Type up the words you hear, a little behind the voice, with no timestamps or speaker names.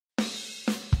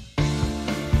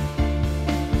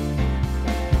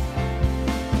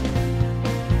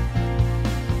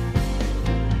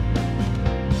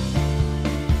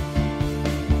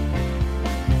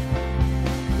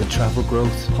Travel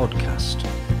Growth Podcast.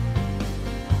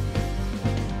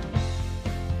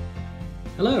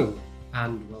 Hello,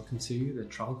 and welcome to the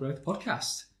Travel Growth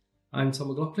Podcast. I'm Tom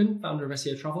McLaughlin, founder of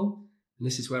SEO Travel, and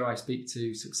this is where I speak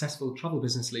to successful travel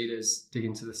business leaders, dig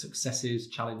into the successes,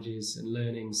 challenges, and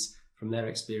learnings from their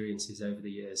experiences over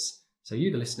the years. So you,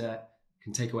 the listener,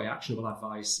 can take away actionable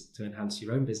advice to enhance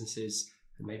your own businesses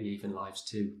and maybe even lives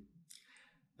too.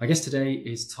 My guest today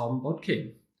is Tom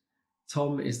Bodkin.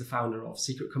 Tom is the founder of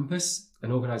Secret Compass,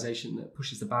 an organisation that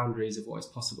pushes the boundaries of what is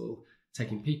possible,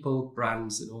 taking people,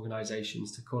 brands and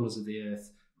organisations to corners of the earth,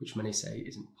 which many say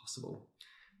isn't possible.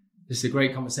 This is a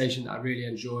great conversation that I really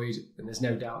enjoyed, and there's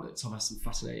no doubt that Tom has some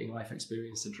fascinating life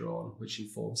experience to draw on, which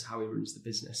informs how he runs the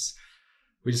business.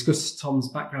 We discuss Tom's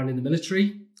background in the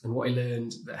military and what he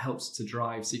learned that helps to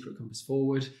drive Secret Compass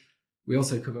forward. We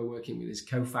also cover working with his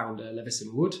co-founder,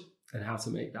 Levison Wood, and how to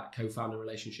make that co-founder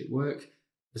relationship work,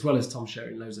 as well as Tom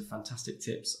sharing loads of fantastic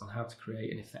tips on how to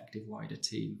create an effective wider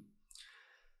team.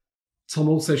 Tom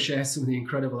also shares some of the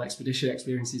incredible expedition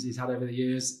experiences he's had over the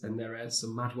years, and there are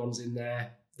some mad ones in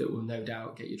there that will no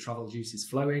doubt get your travel juices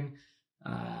flowing.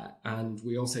 And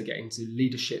we also get into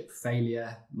leadership,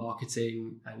 failure,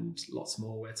 marketing, and lots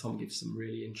more, where Tom gives some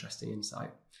really interesting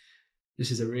insight. This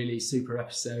is a really super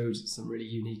episode, some really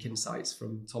unique insights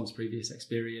from Tom's previous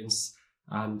experience.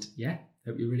 And yeah,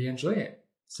 hope you really enjoy it.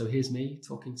 So here's me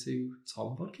talking to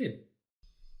Tom Bodkin.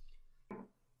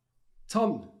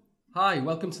 Tom, hi,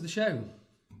 welcome to the show.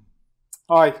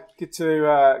 Hi, good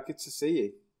to see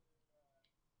you.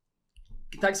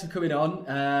 Thanks for coming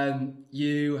on.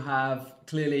 You have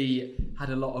clearly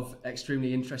had a lot of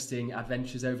extremely interesting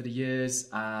adventures over the years,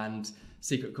 and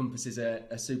Secret Compass is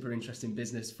a super interesting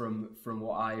business from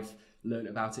what I've learned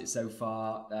about it so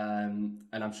far, and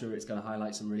I'm sure it's going to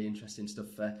highlight some really interesting stuff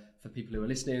for people who are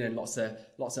listening, and lots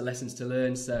of lessons to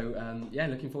learn. So yeah,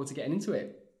 looking forward to getting into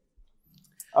it.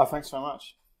 Oh, thanks very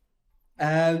much.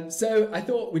 So I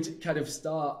thought we'd kind of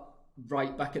start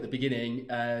right back at the beginning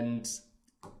and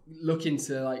look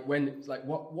into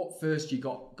what first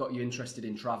got you interested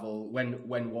in travel.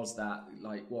 When was that?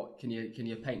 Like, what can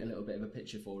you paint a little bit of a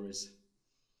picture for us?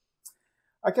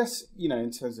 I guess,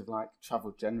 in terms of like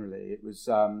travel generally, it was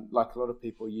like a lot of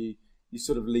people, you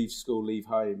sort of leave school, leave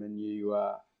home, and you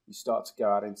start to go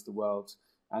out into the world.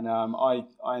 And I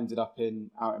ended up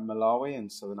out in Malawi in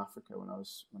Southern Africa when I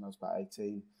was about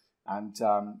 18, and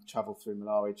travelled through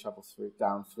Malawi,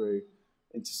 down through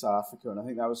into South Africa, and I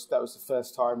think that was the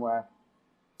first time where,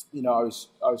 I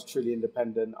was truly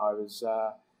independent. I was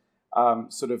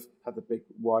sort of had the big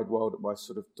wide world at my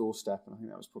sort of doorstep, and I think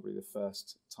that was probably the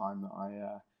first time that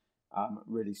I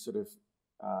really sort of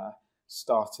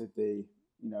started a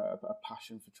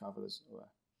passion for travel, as it were.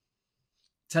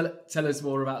 Tell us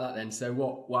more about that then. So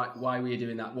why were you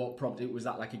doing that? What prompted? Was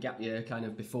that like a gap year kind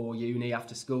of before uni,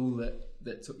 after school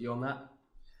that took you on that?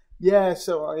 Yeah,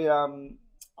 so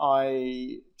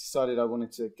I decided I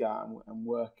wanted to go out and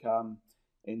work out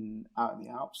in the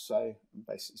Alps, so I'm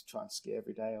basically try and ski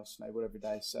every day or snowboard every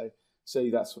day. So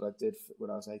that's what I did when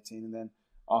I was 18, and then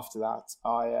after that,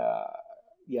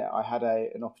 I had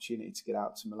an opportunity to get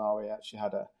out to Malawi. I actually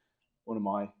had one of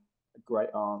my great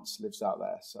aunts lives out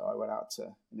there, so I went out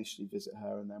to initially visit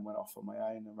her, and then went off on my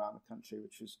own around the country,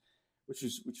 which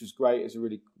was great. It's a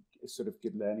really sort of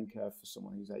good learning curve for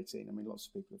someone who's 18. I mean, lots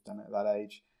of people have done it at that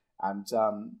age, and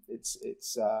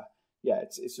it's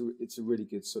a really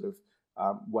good sort of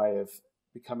way of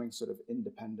becoming sort of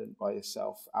independent by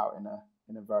yourself out in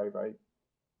a very, very,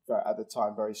 very, at the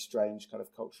time, very strange kind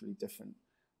of culturally different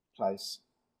place.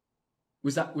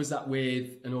 Was that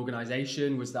with an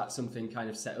organisation? Was that something kind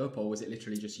of set up, or was it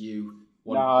literally just you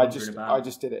wandering about? I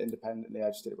just did it independently. I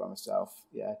just did it by myself.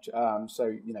 Yeah.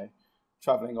 So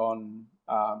traveling on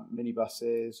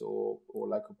minibuses or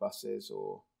local buses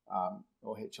or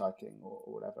hitchhiking or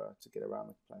whatever to get around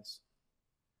the place.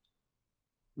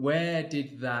 Where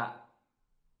did that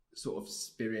sort of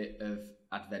spirit of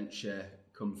adventure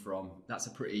come from? That's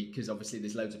because obviously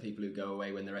there's loads of people who go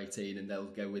away when they're 18 and they'll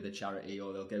go with a charity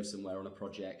or they'll go somewhere on a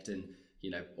project, and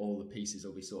all the pieces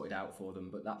will be sorted out for them.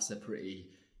 But that's a pretty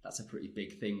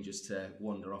big thing, just to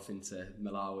wander off into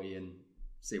Malawi and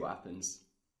see what happens.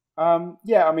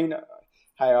 Yeah, I mean,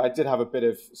 hey, I did have a bit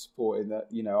of support in that.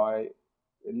 I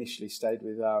initially stayed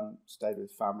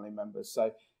with family members,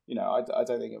 so I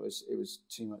don't think it was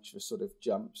too much of a sort of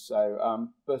jump. So,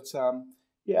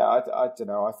 yeah, I don't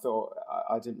know. I thought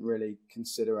I didn't really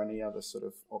consider any other sort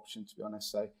of option, to be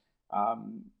honest. So,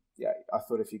 yeah, I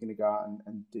thought if you're going to go out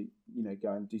and do,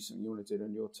 go and do something you want to do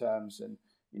on your terms, and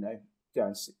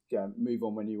go and move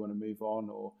on when you want to move on,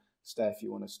 or stay if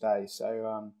you want to stay.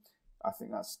 So, I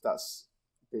think that's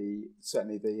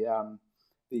certainly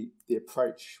the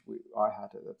approach I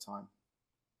had at the time.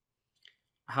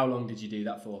 How long did you do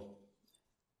that for?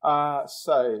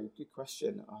 So good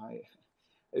question.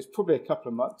 It was probably a couple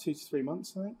of months, 2 to 3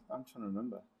 months, I think. I'm trying to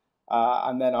remember.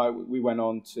 And then I went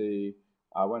on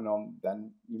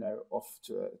then, off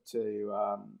to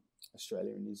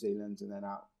Australia and New Zealand, and then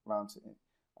out around to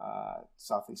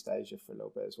Southeast Asia for a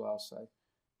little bit as well. So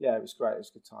yeah, it was great. It was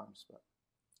good times, but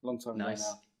a long time ago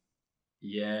now.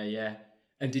 Yeah.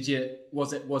 And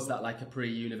was that like a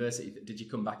pre-university? Did you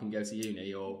come back and go to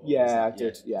uni, or yeah, I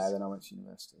did. Yeah, then I went to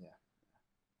university.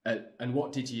 Yeah. And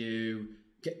what did you?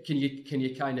 Can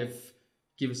you kind of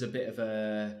give us a bit of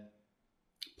a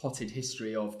potted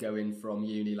history of going from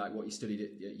uni, like what you studied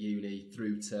at uni,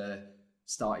 through to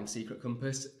starting Secret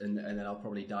Compass, and then I'll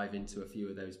probably dive into a few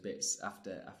of those bits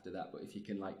after that. But if you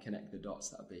can like connect the dots,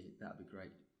 that'd be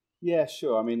great. Yeah,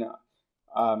 sure. I mean,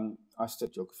 I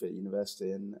studied geography at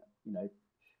university, and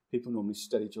people normally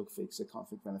study geography because they can't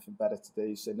think of anything better to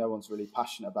do. So no one's really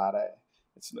passionate about it.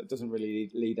 It doesn't really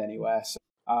lead anywhere. So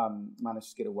managed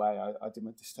to get away. I did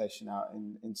my dissertation out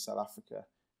in South Africa,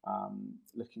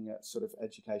 looking at sort of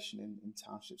education in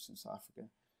townships in South Africa.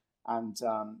 And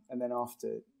then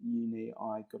after uni,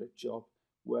 I got a job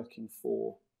working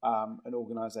for an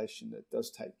organisation that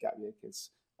does take gap year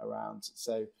kids around.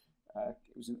 So it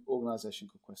was an organisation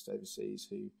called Quest Overseas,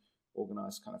 who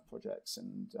organised kind of projects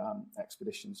and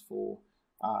expeditions for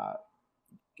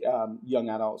young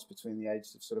adults between the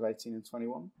ages of sort of 18 and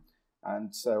 21.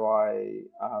 And so I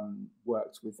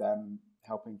worked with them,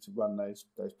 helping to run those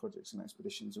projects and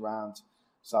expeditions around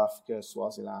South Africa,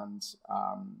 Swaziland,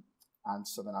 and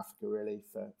Southern Africa, really,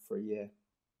 for a year.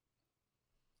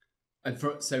 And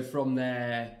so from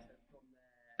there,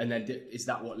 and then is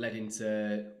that what led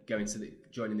into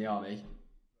joining the army?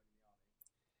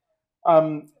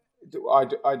 I'd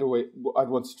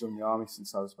wanted to join the army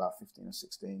since I was about 15 or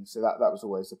 16, so that was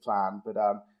always the plan. But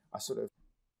I sort of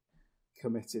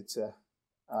committed to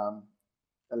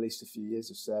at least a few years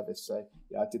of service. So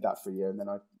yeah, I did that for a year, and then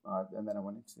I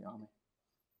went into the army.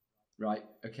 Right.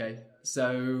 Okay.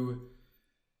 So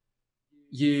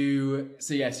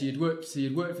you'd worked for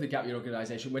the Gap Year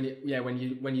organisation.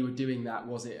 When you were doing that,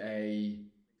 was it a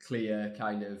clear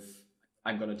kind of,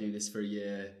 I'm going to do this for a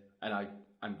year, and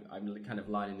I'm kind of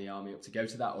lining the army up to go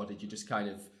to that, or did you just kind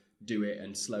of do it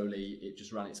and slowly it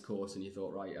just ran its course and you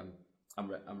thought, right,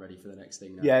 I'm ready for the next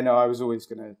thing now? Yeah, no, I was always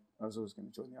going to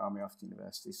join the army after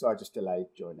university, so I just delayed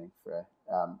joining for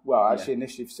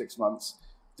initially for 6 months.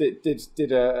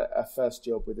 Did a first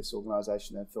job with this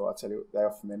organisation, and thought, I'll tell you, they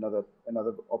offered me another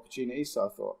opportunity, so I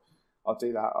thought I'll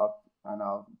do that, and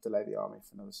I'll delay the army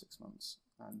for another 6 months,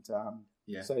 and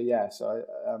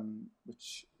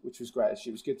which was great.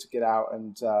 It was good to get out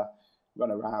and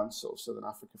run around sort of Southern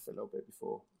Africa for a little bit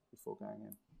before going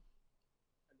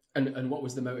in. And what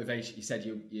was the motivation? You said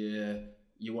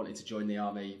you wanted to join the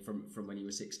army from when you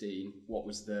were 16. What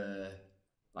was the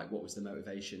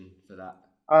motivation for that?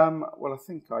 Well, I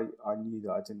think I knew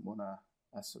that I didn't want a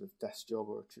sort of desk job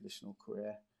or a traditional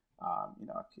career. I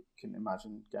couldn't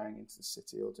imagine going into the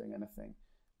city or doing anything,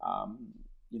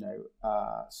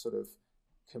 sort of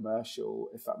commercial,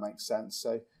 if that makes sense.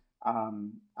 So, I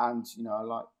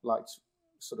liked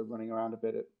sort of running around a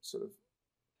bit. It sort of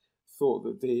thought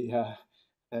that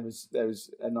there was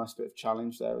a nice bit of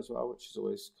challenge there as well, which is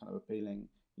always kind of appealing.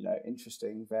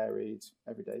 Interesting, varied.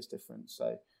 Every day is different.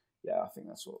 So. Yeah, I think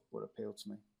that's what appealed to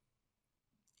me.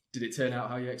 Did it turn out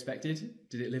how you expected?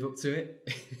 Did it live up to it?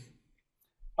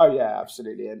 Oh yeah,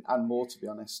 absolutely, and more, to be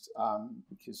honest,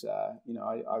 because I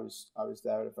was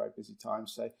there at a very busy time.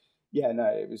 So yeah, no,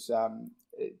 it was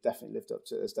it definitely lived up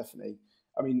to it. There's definitely,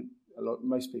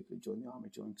 most people who join the army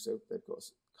join because they've got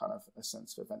kind of a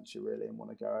sense of adventure, really, and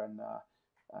want to go and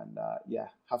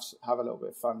have a little bit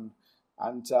of fun,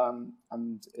 and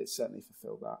it certainly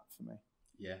fulfilled that for me.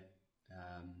 Yeah.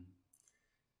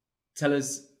 Tell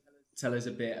us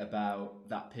a bit about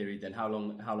that period then. How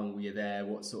long were you there?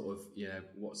 What sort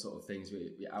of things were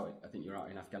you out? I think you're out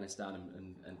in Afghanistan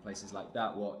and places like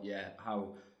that.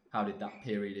 How did that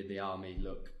period in the army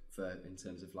look in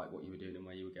terms of like what you were doing and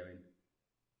where you were going?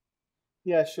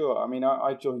 Yeah, sure. I mean,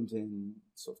 I joined in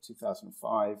sort of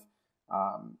 2005,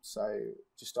 so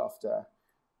just after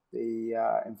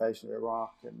the invasion of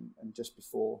Iraq and just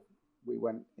before we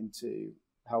went into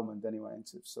Helmand anyway,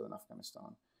 into southern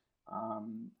Afghanistan,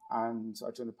 and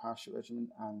I joined the parachute regiment,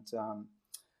 and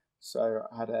so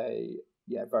I had a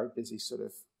very busy sort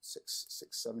of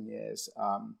 7 years,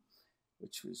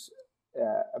 which was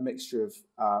a mixture of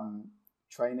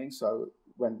training. So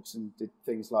I went and did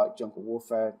things like jungle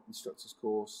warfare instructors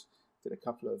course, did a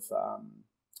couple of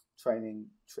training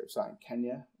trips out in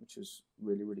Kenya, which was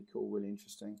really, really cool, really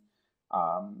interesting.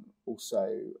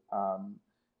 Also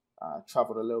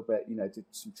traveled a little bit, did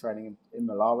some training in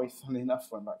Malawi, funnily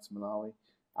enough, went back to Malawi,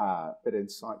 bit in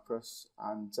Cyprus,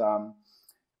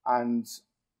 and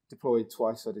deployed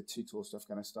twice. I did 2 tours to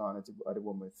Afghanistan. I did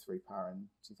one with 3 para in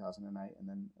 2008, and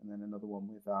then another one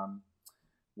with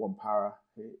 1 para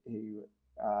who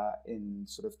in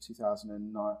sort of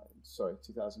 2009,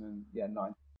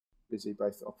 9, busy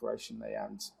both operationally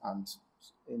and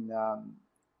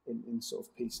in sort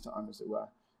of peacetime, as it were.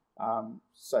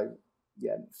 So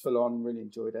yeah, full on, really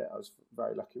enjoyed it. I was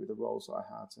very lucky with the roles that I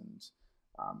had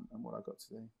and what I got to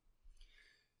do.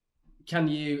 Can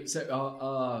you? So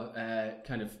our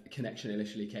kind of connection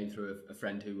initially came through a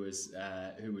friend who was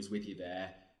with you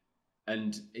there,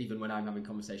 and even when I'm having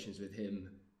conversations with him,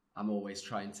 I'm always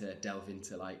trying to delve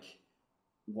into like,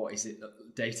 what is it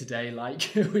day to day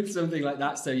like with something like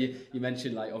that. So you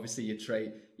mentioned like obviously you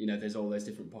train, there's all those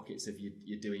different pockets of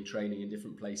you're doing training in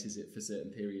different places for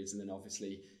certain periods, and then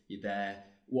obviously you're there.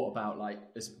 What about like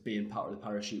as being part of the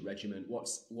parachute regiment?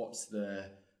 What's the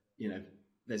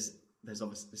there's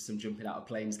obviously some jumping out of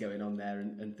planes going on there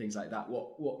and things like that.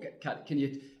 What can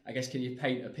you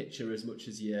paint a picture as much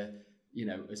as you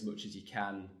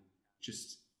can,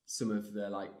 just some of the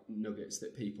like nuggets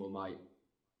that people might,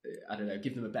 I don't know,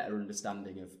 give them a better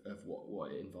understanding of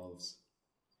what it involves.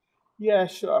 Yeah,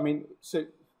 sure. I mean, so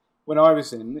when I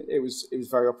was in, it was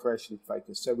very operationally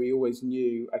focused. So we always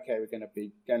knew, okay, we're going to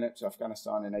be going up to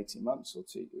Afghanistan in 18 months or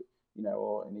 2,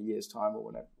 or in a year's time or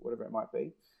whatever it might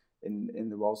be in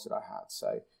the roles that I had.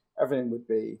 So everything would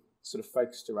be sort of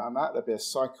focused around that. There'd be a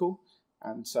cycle.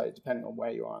 And so depending on where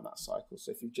you are in that cycle.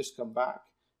 So if you've just come back,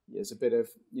 there's a bit of,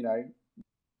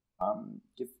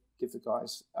 give the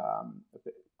guys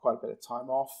quite a bit of time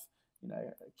off,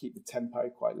 keep the tempo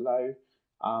quite low.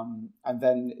 And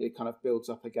then it kind of builds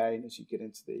up again as you get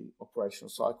into the operational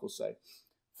cycle. So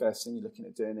first thing you're looking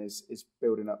at doing is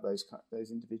building up those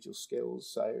individual skills.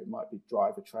 So it might be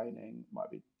driver training, it might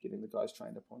be getting the guys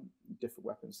trained up on different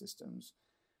weapon systems.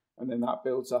 And then that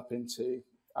builds up into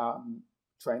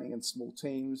training in small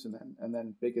teams and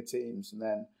then bigger teams. And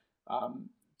then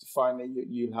finally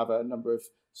you have a number of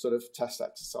sort of test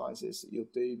exercises that you'll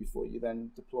do before you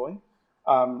then deploy.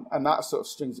 And that sort of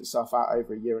strings itself out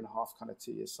over a year and a half, kind of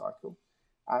 2-year cycle.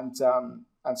 And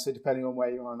so depending on where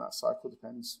you are in that cycle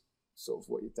depends sort of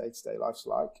what your day-to-day life's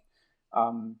like.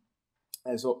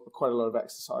 There's quite a lot of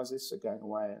exercises, so going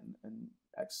away and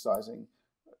exercising,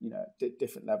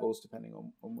 different levels depending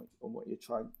on what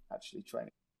you're actually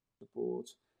training aboard.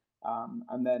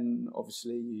 And then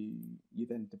obviously you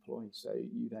then deploy. So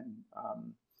you then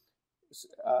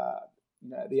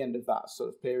at the end of that sort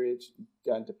of period,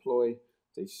 go and deploy,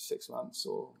 do 6 months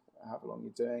or however long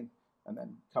you're doing, and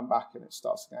then come back and it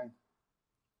starts again.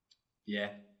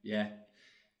 Yeah.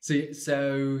 So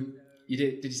you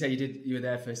did you say you were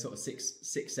there for sort of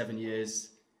 6-7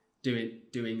 years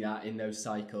doing that in those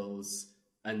cycles,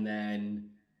 and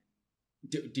then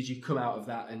did you come out of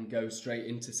that and go straight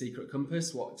into Secret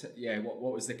Compass? What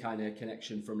was the kind of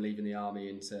connection from leaving the army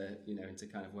into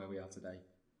kind of where we are today?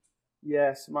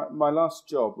 Yes, my last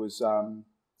job was an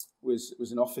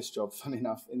office job, funny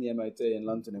enough, in the MOD in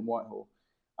London in Whitehall,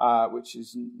 which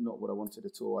is not what I wanted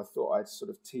at all. I thought I'd sort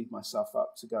of teed myself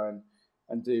up to go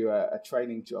and do a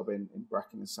training job in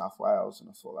Brecon in South Wales, and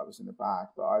I thought that was in the bag.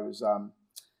 But I was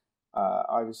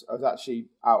actually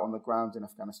out on the ground in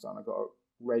Afghanistan. I got a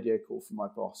radio call from my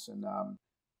boss, and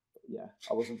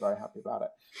I wasn't very happy about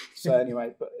it. So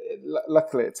anyway, but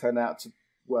luckily it turned out to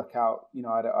work out.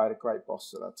 I had a great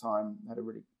boss at that time. Had a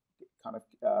really kind of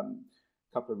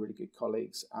couple of really good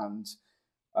colleagues, and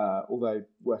although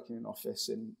working in an office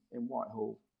in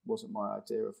Whitehall wasn't my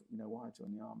idea of why I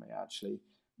joined the army, it actually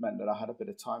meant that I had a bit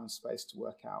of time and space to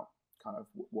work out kind of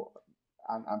what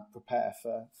and prepare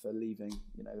for leaving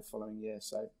the following year.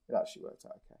 So it actually worked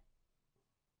out okay.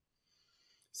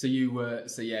 So you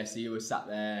were sat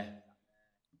there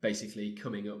basically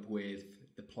coming up with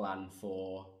the plan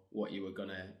for what you were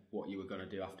gonna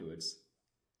do afterwards.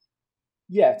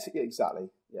 Yeah, exactly.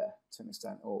 Yeah, to an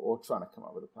extent, or trying to come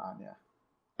up with a plan. Yeah.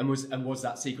 And was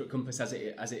that Secret Compass as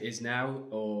it is now,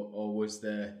 or were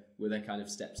there kind of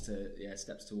steps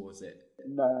towards it?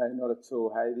 No, not at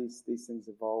all. Hey, these things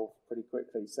evolve pretty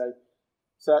quickly. So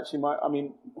actually,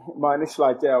 my initial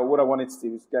idea, what I wanted to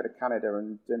do was go to Canada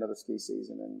and do another ski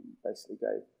season and basically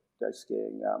go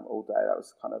skiing all day. That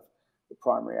was kind of the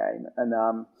primary aim. And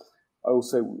I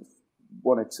also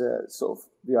wanted to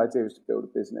the idea was to build a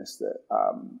business that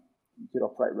you could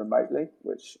operate remotely,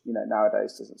 which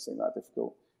nowadays doesn't seem that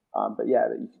difficult. But yeah,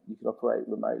 that you could operate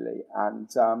remotely, and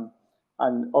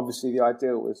And obviously the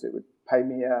ideal was it would pay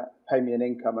me an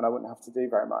income and I wouldn't have to do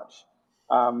very much,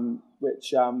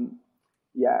 which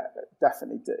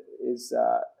definitely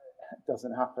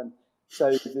doesn't happen.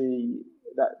 So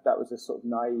that was a sort of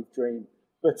naive dream.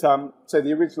 But so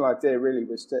the original idea really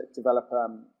was to develop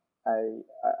a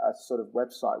sort of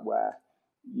website where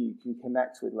you can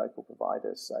connect with local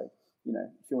providers. So, you know,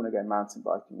 if you want to go mountain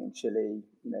biking in Chile,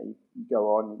 you know, you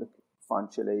go on, you find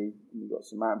Chile, and you've got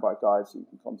some mountain bike guides you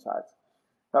can contact.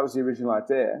 That was the original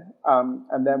idea.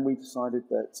 And then we decided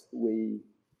that we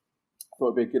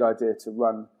thought it'd be a good idea to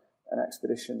run an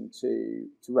expedition to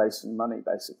raise some money,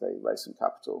 basically, raise some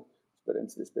capital to put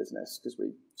into this business, because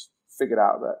we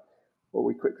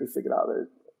quickly figured out that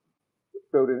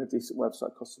building a decent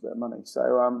website costs a bit of money.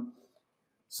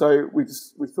 So we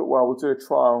thought, well, we'll do a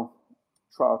trial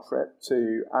trip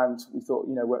and we thought,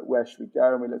 you know, where should we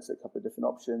go? And we looked at a couple of different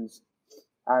options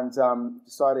and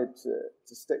decided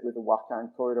to stick with the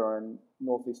Wakhan corridor in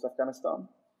northeast Afghanistan.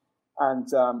 And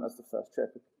as the first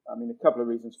trip, I mean, a couple of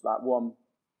reasons for that. One,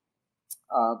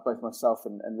 both myself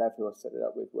and Lev, who I set it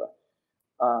up with, were,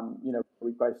 you know,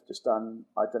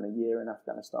 I'd done a year in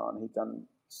Afghanistan. He'd done,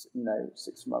 you know,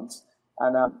 6 months.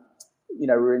 And, you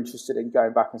know, we were interested in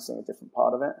going back and seeing a different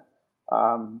part of it.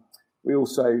 We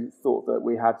also thought that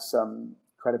we had some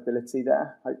credibility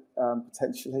there,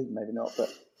 potentially, maybe not, but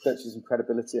potentially some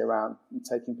credibility around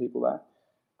taking people there.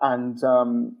 And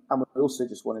we also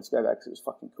just wanted to go there because it was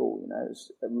fucking cool. You know, it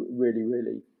was a really,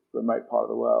 really remote part of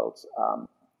the world,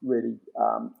 really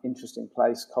interesting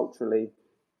place culturally,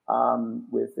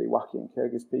 with the Wakhi and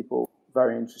Kyrgyz people,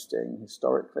 very interesting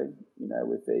historically, you know,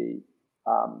 with the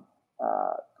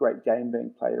great game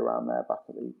being played around there back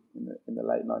in the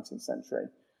late 19th century.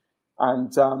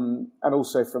 And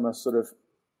also from a sort of,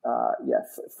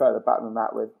 further back than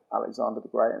that with Alexander the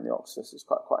Great and the Oxus, it's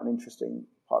quite an interesting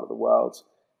part of the world.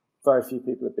 Very few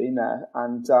people have been there,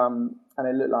 and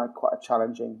it looked like quite a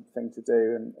challenging thing to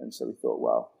do. And so we thought,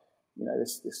 well, you know,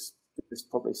 this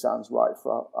probably sounds right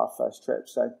for our first trip.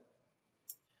 So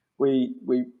we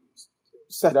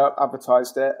set up,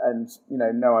 advertised it, and, you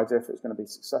know, no idea if it was going to be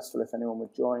successful, if anyone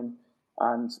would join.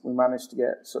 And we managed to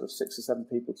get sort of 6 or 7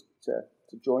 people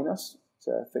to join us.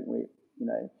 To think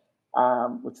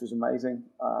which was amazing.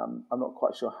 I'm not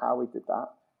quite sure how we did that,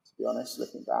 to be honest,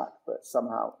 looking back, but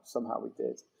somehow we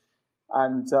did.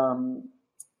 And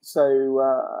so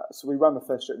we ran the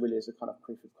first trip really as a kind of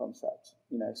proof of concept,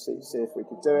 you know, see if we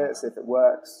could do it, see if it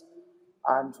works.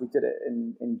 And we did it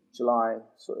in July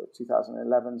sort of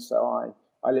 2011. So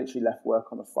I literally left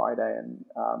work on the Friday and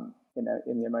in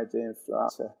the MOD and flew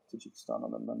out to Tajikistan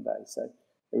on the Monday. So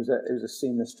it was a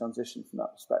seamless transition from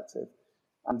that perspective.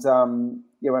 And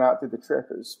went out, did the trip.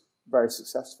 It was very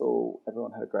successful.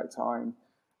 Everyone had a great time,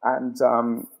 and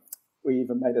we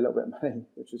even made a little bit of money,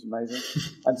 which was amazing.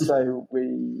 And so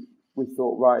we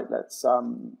thought, right, let's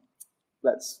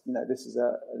you know, this is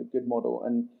a good model.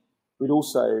 And we'd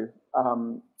also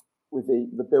with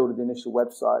the build of the initial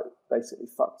website basically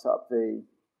fucked up the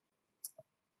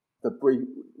brief.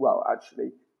 Well,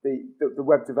 actually, the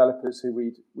web developers who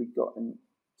we'd got in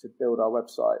to build our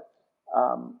website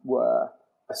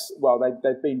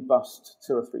they'd been bust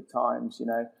 2 or 3 times. You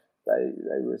know,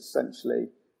 they were essentially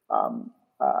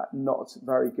not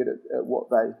very good at what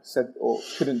they said, or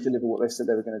couldn't deliver what they said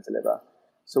they were going to deliver.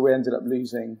 So we ended up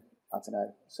losing, I don't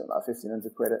know, something like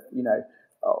 1,500 quid, you know,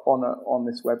 on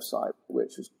this website,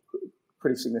 which was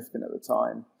pretty significant at the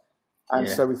time. And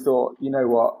so we thought, you know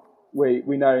what, we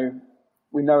know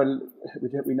don't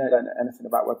know anything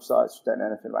about websites, we don't know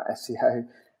anything about SEO,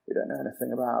 we don't know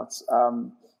anything about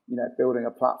you know, building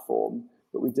a platform,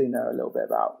 but we do know a little bit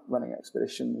about running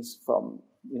expeditions from,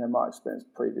 you know, my experience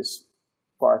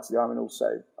prior to the army, and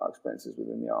also our experiences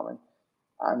within the army.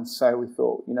 And so we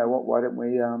thought, you know what, why don't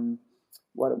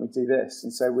we do this?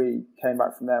 And so we came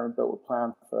back from there and built a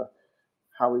plan for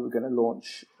how we were going to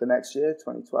launch the next year,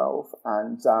 2012.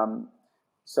 And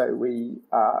so we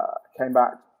came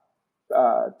back,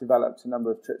 developed a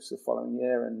number of trips the following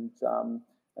year, and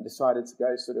decided to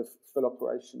go sort of full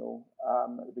operational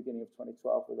at the beginning of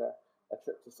 2012 with a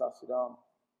trip to South Sudan.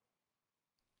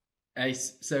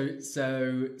 Ace.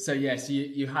 So yes,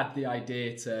 you had the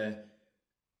idea to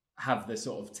have the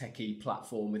sort of techie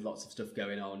platform with lots of stuff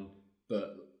going on,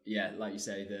 but yeah, like you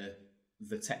say,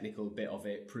 the technical bit of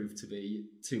it proved to be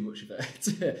too much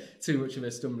of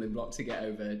a stumbling block to get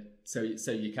over. So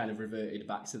you kind of reverted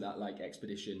back to that like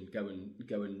expedition, go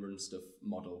and run stuff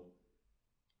model.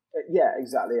 Yeah,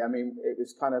 exactly. I mean, it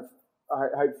was kind of,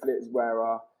 hopefully it's where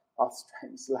our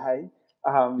strengths lay.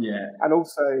 And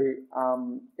also,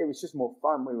 it was just more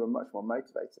fun. We were much more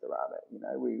motivated around it. You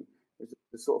know, it was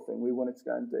the sort of thing we wanted to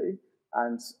go and do.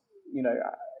 And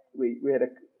we had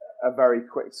a very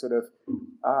quick sort of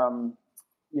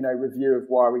review of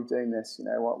why are we doing this,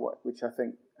 which I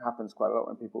think happens quite a lot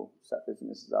when people set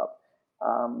businesses up.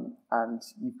 And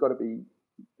you've got to be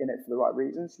in it for the right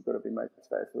reasons. You've got to be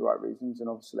motivated for the right reasons. And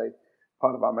obviously,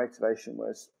 part of our motivation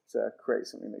was to create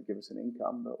something that gives us an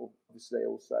income, but obviously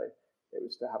also it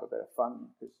was to have a bit of fun,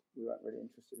 because we weren't really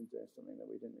interested in doing something that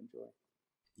we didn't enjoy.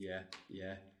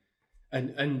 Yeah.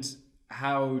 And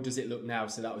how does it look now?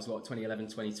 So that was 2011,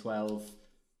 2012.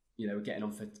 We're getting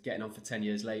on for 10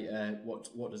 years later.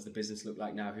 What does the business look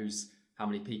like now? How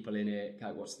many people in it?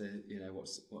 What's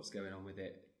what's going on with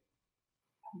it?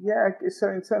 Yeah, so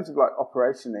in terms of like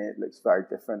operationally, it looks very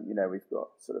different. We've got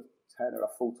sort of 10 of our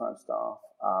full-time staff.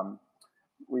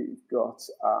 We've got,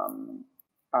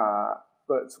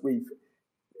 but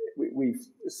we've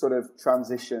sort of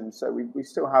transitioned. So we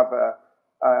still have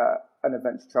an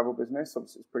adventure travel business.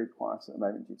 Obviously, it's pretty quiet at the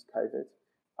moment due to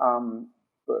COVID,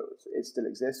 but it still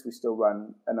exists. We still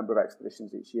run a number of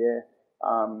expeditions each year,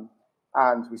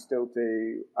 and we still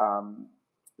do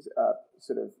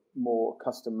sort of more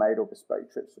custom-made or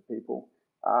bespoke trips for people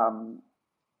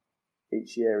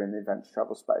each year in the adventure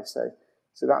travel space.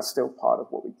 So that's still part of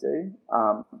what we do.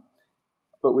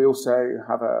 But we also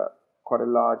have quite a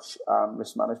large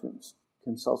risk management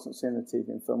consultancy in the TV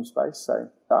and film space. So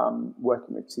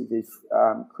working with TV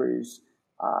crews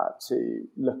to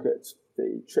look at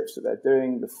the trips that they're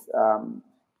doing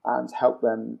and help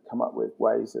them come up with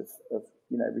ways of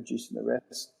reducing the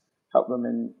risk. Help them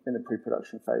in the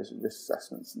pre-production phase of risk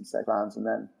assessments and safe plans, and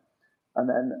then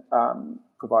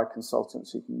provide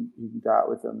consultants who can go out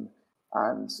with them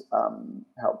and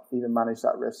help either manage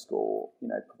that risk or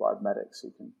provide medics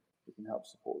who can help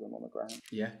support them on the ground.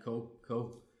 Yeah, cool.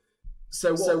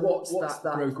 So what's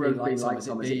that growth been like? Has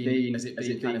it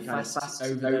been kind of fast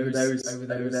over those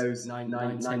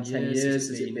 9-10 years?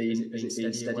 Has it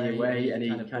been steady away? Any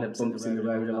kind of bumps in the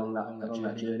road along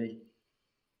that journey?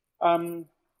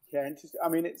 Yeah, interesting. I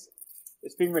mean, it's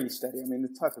been really steady. I mean,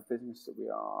 the type of business that we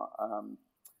are,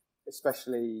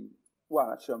 especially, well,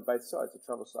 actually on both sides, the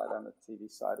travel side and the TV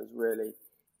side, is really,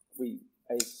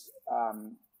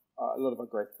 a lot of our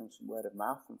growth comes from word of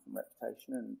mouth and from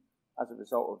reputation. And as a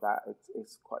result of that,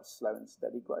 it's quite slow and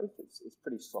steady growth. It's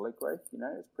pretty solid growth,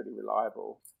 it's pretty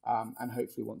reliable. And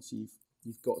hopefully once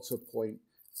you've got to a point,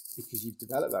 because you've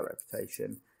developed that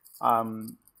reputation,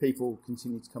 people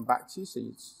continue to come back to you, so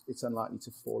it's unlikely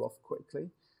to fall off quickly.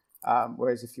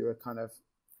 Whereas if you're a kind of,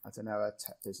 a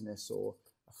tech business or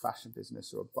a fashion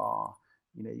business or a bar,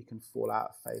 you can fall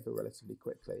out of favour relatively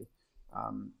quickly.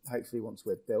 Hopefully, once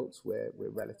we're built, we're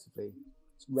relatively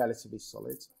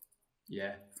solid.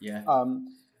 Yeah.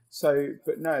 So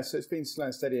it's been slow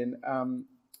and steady, and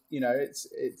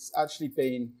it's actually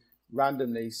been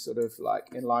randomly sort of like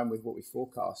in line with what we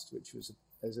forecast, which was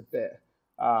a bit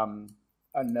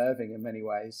unnerving in many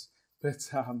ways, but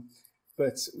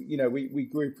we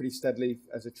grew pretty steadily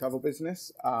as a travel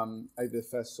business over the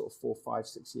first sort of 4, 5,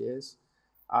 6 years,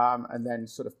 and then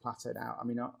sort of plateaued out. I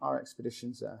mean, our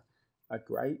expeditions are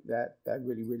great. They're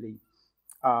really, really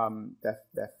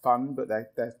they're fun, but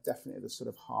they're definitely the sort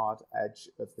of hard edge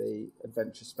of the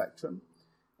adventure spectrum.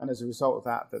 And as a result of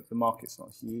that, the market's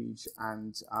not huge,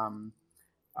 and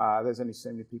there's only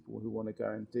so many people who want to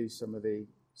go and do some of the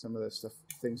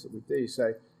things that we do.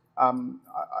 So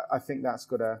I think that's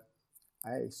got a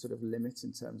sort of limit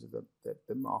in terms of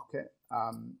the market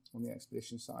on the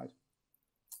expedition side.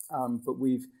 But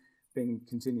we've been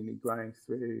continually growing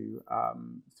through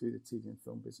the TV and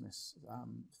film business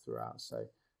throughout. So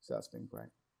that's been great.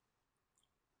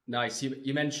 Nice.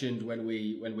 You mentioned when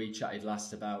we chatted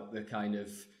last about the kind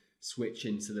of switch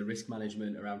into the risk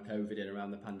management around COVID and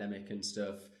around the pandemic and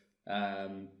stuff.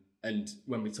 And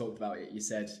when we talked about it, you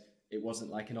said it wasn't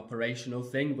like an operational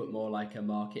thing, but more like a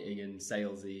marketing and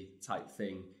salesy type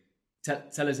thing.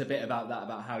 Tell us a bit about that,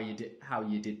 about how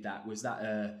you did that. Was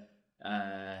that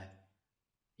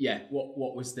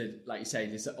what was the, like you say,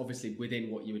 there's obviously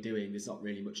within what you were doing, there's not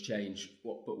really much change.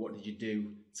 But what did you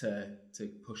do to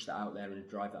push that out there and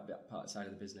drive that part side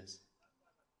of the business?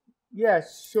 Yeah,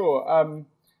 sure.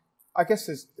 I guess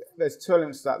there's two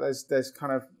elements to that. There's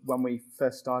kind of when we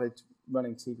first started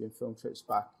running TV and film trips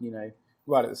back,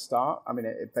 right at the start. I mean,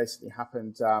 it basically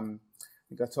happened. I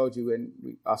think I told you when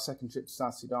our second trip to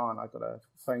South Sudan, I got a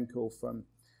phone call from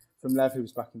Lev, who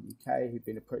was back in the UK, who'd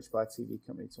been approached by a TV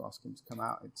company to ask him to come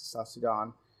out into South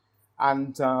Sudan,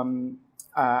 and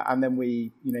then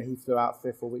he flew out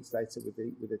 3 or 4 weeks later with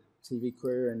a TV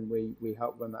crew, and we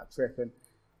helped run that trip. And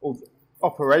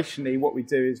operationally, what we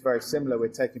do is very similar. We're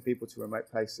taking people to remote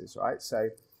places, right? So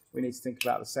we need to think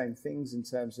about the same things in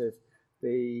terms of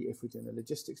if we're doing the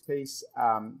logistics piece,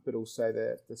 but also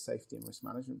the safety and risk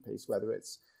management piece, whether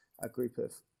it's a group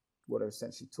of what are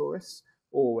essentially tourists,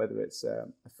 or whether it's a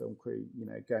film crew,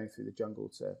 going through the jungle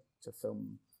to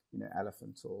film,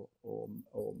 elephant or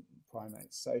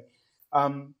primates. So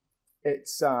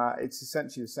it's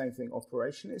essentially the same thing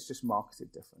operationally. It's just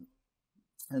marketed different.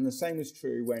 And the same is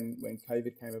true when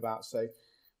COVID came about. So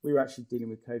we were actually dealing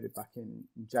with COVID back in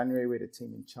January. We had a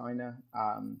team in China,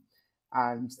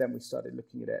 and then we started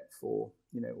looking at it for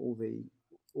all the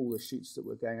shoots that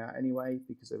were going out anyway,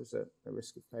 because there was a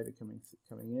risk of COVID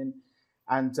coming in.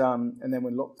 And then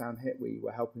when lockdown hit, we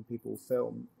were helping people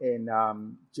film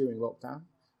during lockdown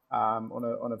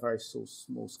on a very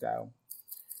small scale.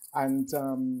 And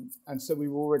so we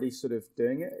were already sort of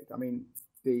doing it. I mean,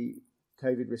 the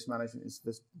COVID risk management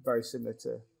is very similar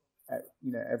to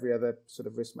every other sort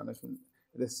of risk management.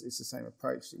 It's the same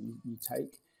approach that you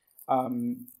take.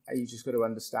 You just got to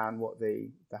understand what the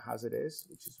hazard is,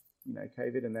 which is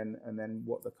COVID, and then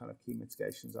what the kind of key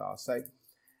mitigations are. So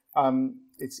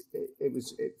it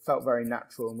felt very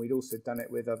natural, and we'd also done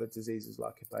it with other diseases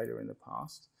like Ebola in the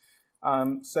past.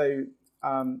 So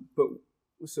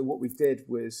what we did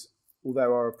was,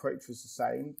 although our approach was the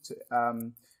same,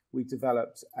 we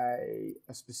developed a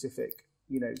specific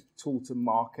tool to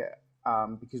market,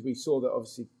 because we saw that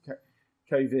obviously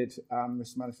COVID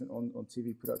risk management on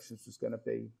TV productions was going to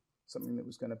be something that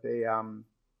was going to be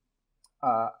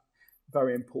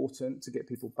very important to get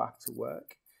people back to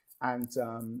work, and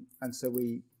so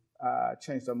we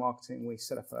changed our marketing. We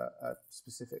set up a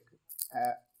specific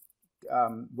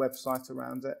website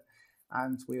around it,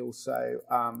 and we also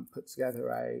put together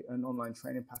an online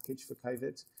training package for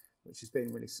COVID, which has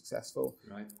been really successful.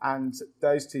 Right. And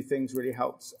those two things really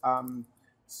helped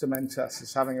cement us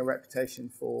as having a reputation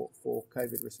for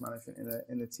COVID risk management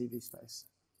in the TV space.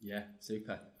 Yeah,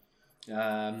 super.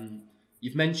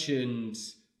 You've mentioned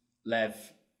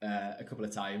Lev a couple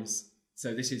of times.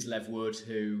 So this is Lev Wood,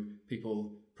 who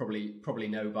people probably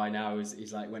know by now.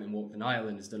 Is like went and walked the Nile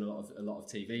and has done a lot of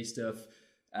TV stuff.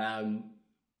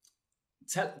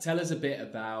 Tell us a bit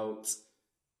about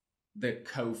the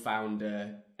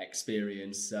co-founder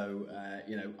experience. So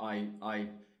I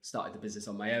started the business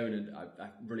on my own, and I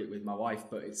run it with my wife,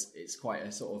 but it's quite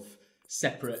a sort of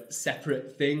separate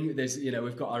thing. There's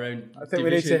we've got our own. I think we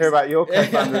need to hear about your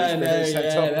co-founder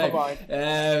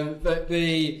experience. But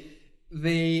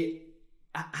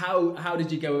how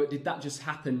did you go? Did that just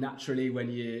happen naturally when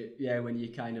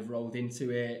you kind of rolled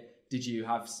into it? Did you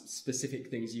have specific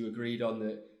things you agreed on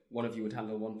that one of you would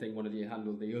handle one thing, one of you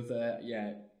handled the other?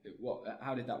 Yeah.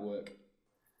 How did that work?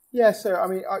 Yeah, so I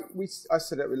mean, I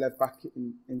set up with Lev back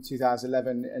in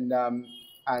 2011,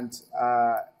 and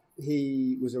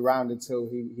he was around until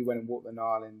he went and walked the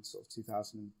Nile in sort of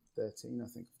 2013, I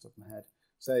think, off the top of my head.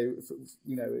 So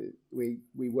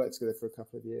we worked together for a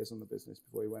couple of years on the business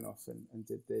before he went off and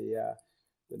did the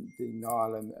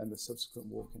Nile and the subsequent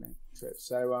walking trip.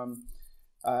 So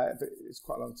but it's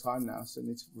quite a long time now, so I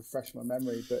need to refresh my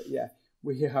memory. But yeah,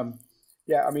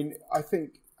 I mean, I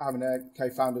think having a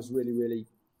co-founder is really, really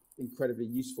incredibly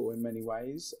useful in many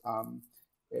ways.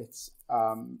 It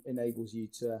enables you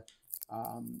to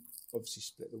obviously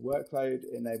split the workload.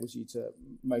 It enables you to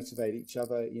motivate each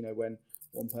other. When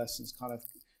one person's kind of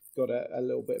got a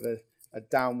little bit of a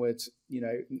downward,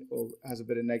 or has a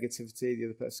bit of negativity, the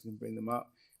other person can bring them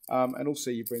up. And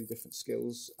also you bring different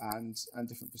skills and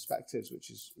different perspectives, which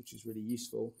is really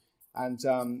useful. And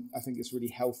I think it's really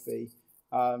healthy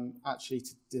actually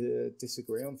to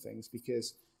disagree on things,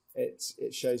 because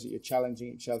it shows that you're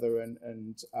challenging each other,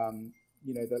 and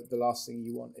the last thing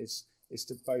you want is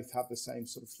to both have the same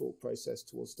sort of thought process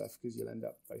towards stuff, because you'll end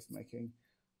up both making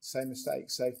the same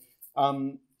mistakes.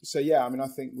 So yeah, I mean, I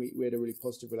think we had a really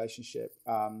positive relationship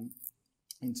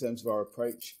in terms of our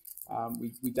approach.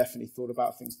 We definitely thought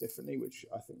about things differently, which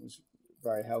I think was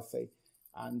very healthy.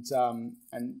 And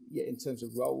yeah, in terms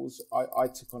of roles, I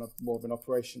took on more of an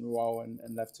operational role, and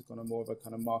Lev took on a more of a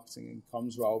kind of marketing and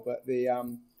comms role. But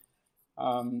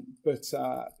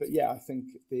yeah, I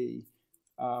think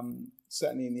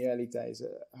certainly in the early days,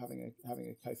 having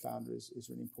a co-founder is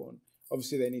really important.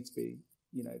 Obviously, they need to be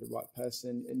the right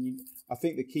person, and I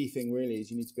think the key thing really is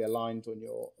you need to be aligned on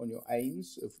your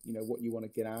aims of what you want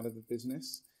to get out of the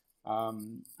business,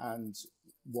 and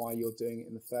why you're doing it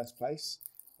in the first place.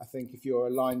 I think if you're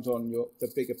aligned on the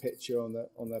bigger picture, on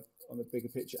the bigger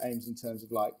picture aims in terms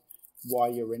of like why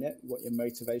you're in it, what your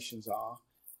motivations are,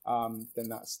 then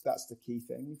that's the key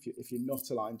thing. If you're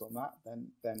not aligned on that,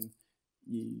 then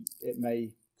it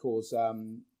may cause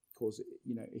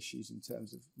issues in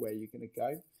terms of where you're going to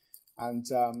go. And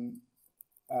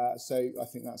So I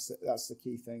think that's the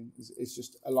key thing. Is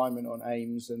just alignment on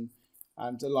aims and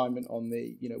alignment on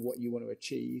the what you want to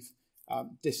achieve.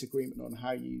 Disagreement on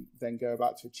how you then go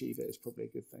about to achieve it is probably a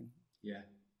good thing. Yeah.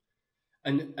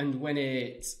 And when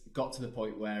it got to the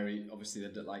point where obviously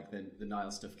the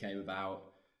Nile stuff came about,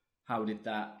 how did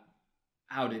that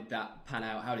pan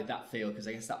out? How did that feel? Because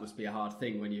I guess that must be a hard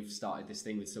thing when you've started this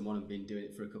thing with someone and been doing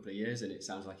it for a couple of years, and it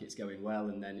sounds like it's going well,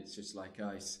 and then it's just like,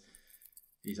 guys,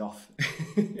 he's off.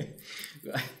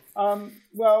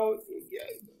 Well,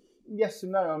 yes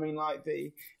and no. I mean, like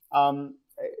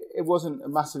it wasn't a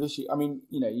massive issue. I mean,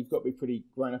 you've got to be pretty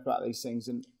grown up about these things,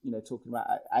 and talking about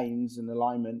aims and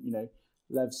alignment.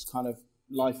 Lev's kind of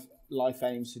life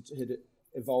aims had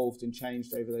evolved and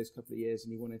changed over those couple of years,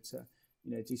 and he wanted to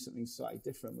do something slightly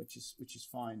different, which is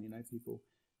fine. People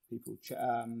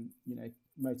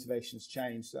motivations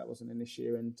change, so that wasn't an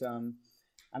issue.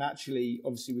 And actually,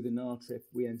 obviously, with the Nile trip,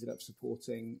 we ended up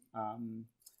supporting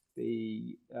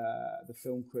the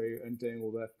film crew and doing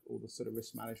all the sort of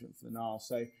risk management for the Nile.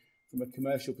 So from a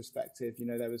commercial perspective,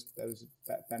 there was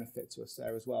a benefit to us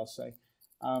there as well. So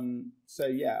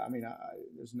yeah, I mean,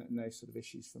 there's no sort of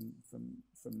issues from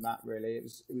that really. It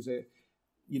was a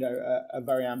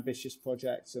very ambitious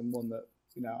project, and one that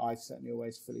I certainly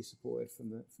always fully supported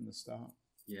from the start.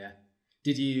 Yeah.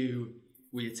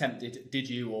 Were you tempted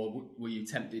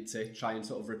to try and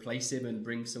sort of replace him and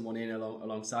bring someone in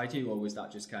alongside you, or was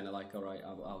that just kind of like, all right,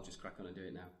 I'll just crack on and do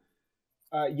it now?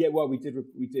 Yeah, well, we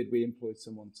employed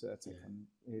someone to take on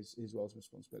his roles and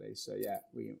responsibilities. So yeah,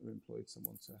 we employed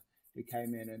someone who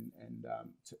came in and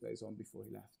took those on before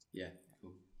he left. Yeah,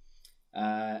 cool.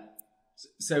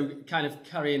 So kind of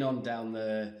carrying on down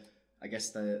the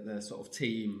sort of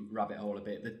team rabbit hole a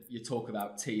bit, that you talk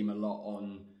about team a lot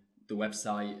on the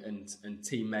website and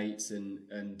teammates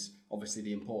and obviously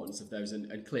the importance of those,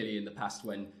 and clearly in the past,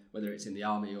 whether it's in the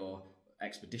army or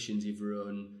expeditions you've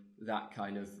run, that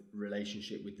kind of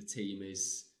relationship with the team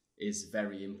is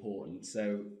very important.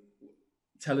 So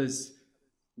tell us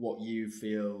what you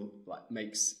feel like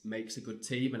makes a good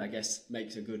team, and I guess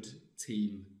makes a good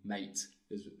teammate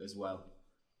as well.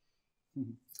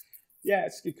 Yeah,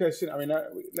 it's a good question. I mean,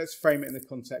 let's frame it in the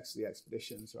context of the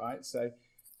expeditions, right? So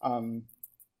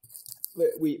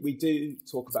we do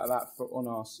talk about that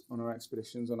on our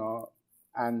expeditions,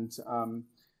 and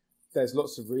there's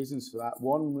lots of reasons for that.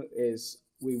 One is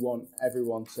we want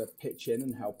everyone to pitch in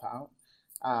and help out.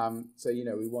 So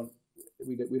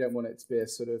we don't want it to be a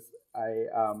sort of a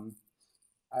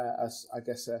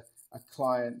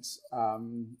client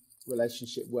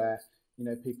relationship where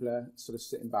people are sort of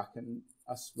sitting back and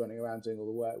us running around doing all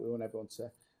the work. We want everyone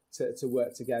to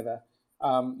work together.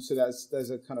 So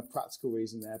there's a kind of practical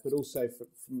reason there, but also from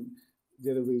the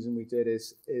other reason we did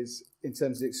is in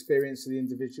terms of the experience of the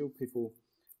individual. People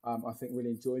I think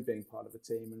really enjoy being part of a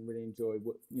team and really enjoy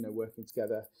working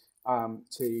together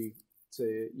to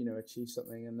achieve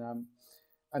something,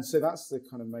 and so that's the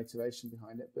kind of motivation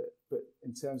behind it. But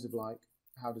in terms of like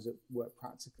how does it work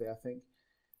practically, I think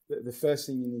the first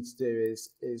thing you need to do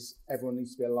is everyone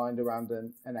needs to be aligned around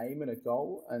an aim and a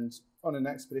goal. And on an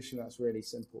expedition, that's really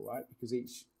simple, right? Because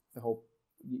each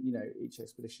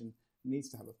expedition needs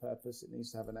to have a purpose. It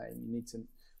needs to have an aim. You need to,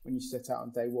 when you set out on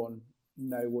day one,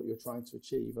 know what you're trying to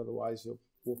achieve. Otherwise, you're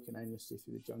walking aimlessly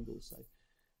through the jungle. So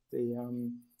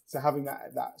having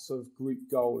that sort of group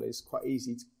goal is quite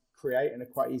easy to create and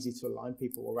quite easy to align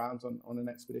people around on an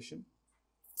expedition.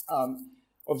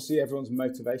 Obviously, everyone's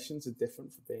motivations are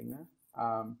different for being there,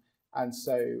 and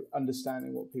so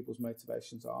understanding what people's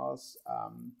motivations are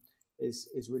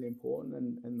is really important,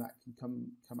 and that can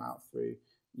come out through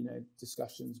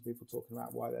discussions, people talking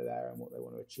about why they're there and what they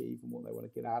want to achieve and what they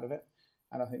want to get out of it.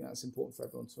 And I think that's important for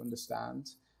everyone to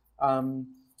understand. And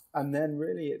then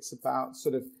really, it's about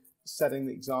sort of setting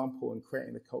the example and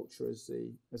creating the culture as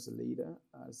the leader,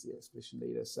 as the expedition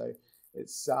leader. So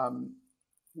it's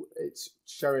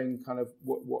showing kind of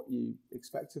what you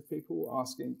expect of people,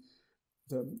 asking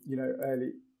them,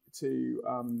 early to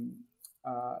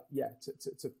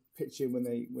pitch in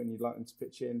when you'd like them to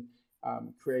pitch in,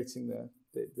 creating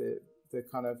the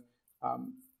kind of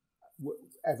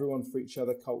everyone for each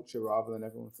other culture rather than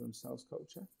everyone for themselves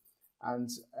culture. And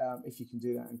if you can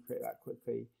do that and create that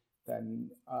quickly, then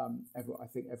I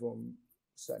think everyone,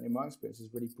 certainly in my experience,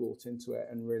 has really brought into it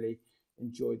and really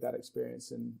enjoyed that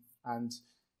experience. And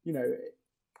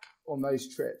on those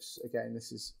trips, again,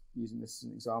 this is using this as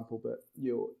an example, but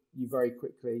you very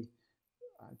quickly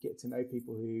get to know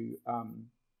people who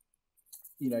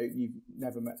you've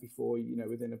never met before,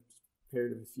 within a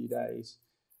period of a few days,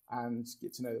 and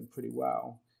get to know them pretty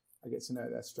well. I get to know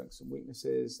their strengths and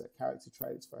weaknesses, their character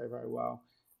traits very, very well.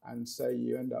 and so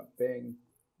you end up being,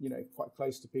 quite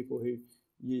close to people who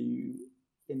you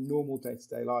in normal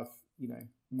day-to-day life,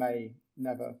 may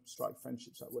never strike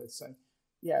friendships up with. So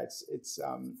yeah, it's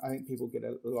I think people get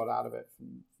a lot out of it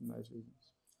from those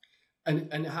reasons.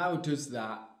 And how does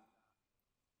that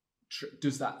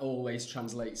always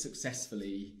translate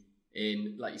successfully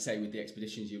in, like you say, with the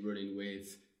expeditions you're running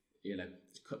with,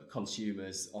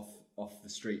 consumers off the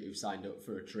street who've signed up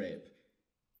for a trip?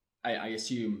 I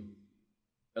assume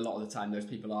a lot of the time those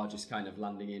people are just kind of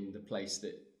landing in the place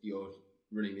that you're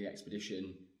running the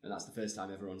expedition, and that's the first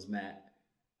time everyone's met.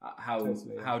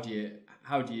 Totally, yeah.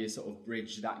 How do you sort of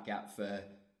bridge that gap for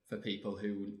people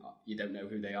who you don't know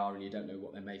who they are and you don't know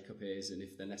what their makeup is and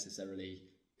if they're necessarily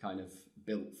kind of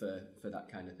built for that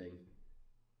kind of thing?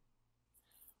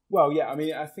 Well, yeah, I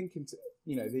mean, I think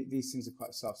these things are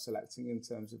quite self-selecting in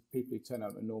terms of people who turn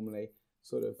up are normally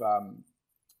sort of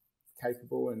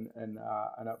capable and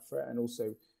up for it, and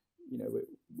also,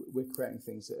 we're creating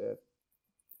things that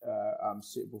are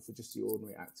suitable for just the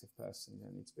ordinary active person. You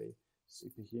don't need to be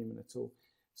superhuman at all.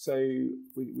 So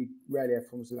we rarely have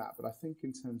problems with that. But I think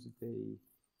in terms of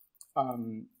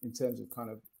kind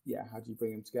of, how do you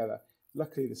bring them together?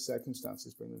 Luckily, the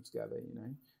circumstances bring them together.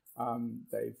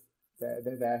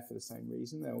 They're there for the same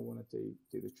reason. They all want to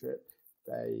do the trip.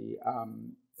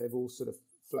 They've all sort of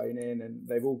flown in, and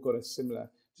they've all got a similar,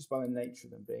 just by the nature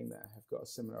of them being there, have got a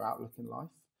similar outlook in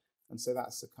life. And so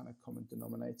that's the kind of common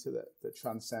denominator that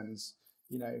transcends,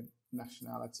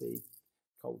 nationality,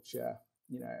 culture,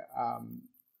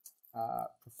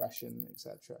 profession,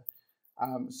 etc.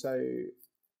 So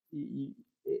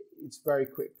it's very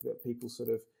quick that people sort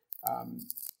of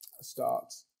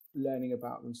start learning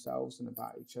about themselves and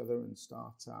about each other, and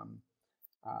start,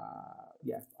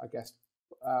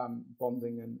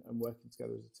 bonding and working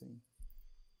together as a team.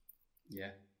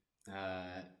 Yeah.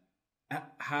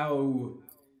 How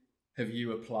have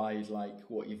you applied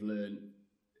what you've learned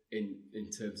in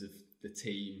terms of the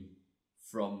team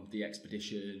from the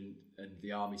expedition and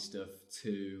the army stuff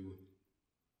to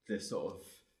the sort of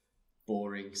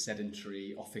boring,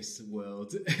 sedentary office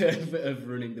world of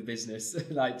running the business?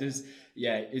 Are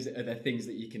there things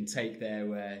that you can take there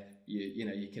where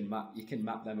you can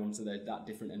map them onto that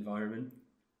different environment?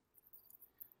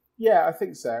 Yeah, I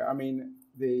think so. I mean,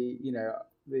 it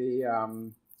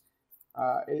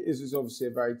is obviously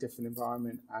a very different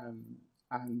environment, I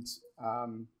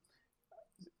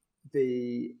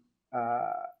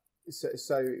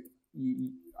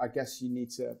guess you need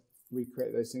to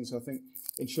recreate those things. So I think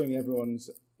ensuring everyone's,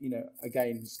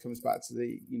 again, this comes back to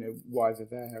the, why they're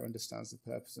there, understands the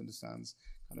purpose, understands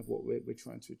kind of what we're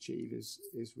trying to achieve is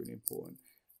really important.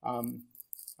 And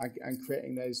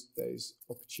creating those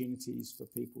opportunities for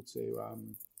people to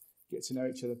get to know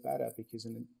each other better, because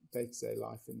in day-to-day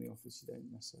life in the office, you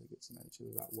don't necessarily get to know each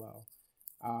other that well.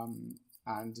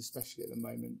 And especially at the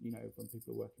moment, when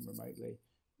people are working remotely,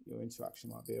 your interaction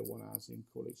might be a 1 hour Zoom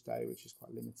call each day, which is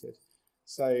quite limited.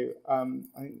 So I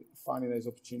think finding those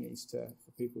opportunities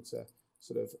for people to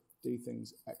sort of do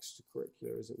things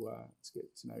extracurricular, as it were, to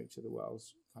get to know each other well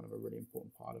is kind of a really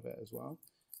important part of it as well.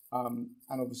 And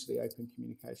obviously open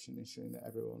communication, ensuring that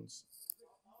everyone's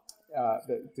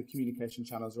the communication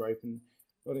channels are open,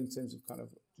 not in terms of kind of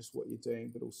just what you're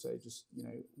doing, but also just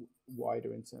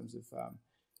wider in terms of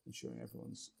ensuring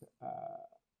everyone's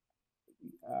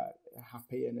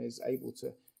happy and is able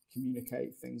to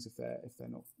communicate things if they're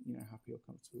not happy or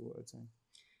comfortable with what they're doing.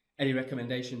 Any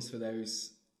recommendations for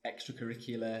those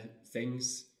extracurricular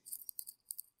things?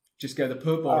 Just go to the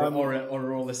pub,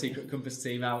 or all the Secret Compass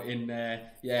team out in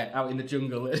the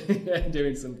jungle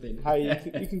doing something. Hey,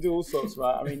 you can do all sorts,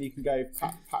 right? I mean, you can go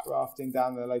pack rafting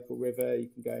down the local river. You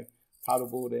can go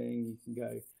paddleboarding. You can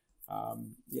go,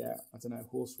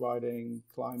 horse riding,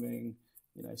 climbing,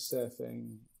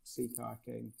 surfing, sea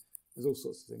kayaking. There's all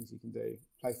sorts of things you can do.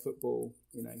 Play football,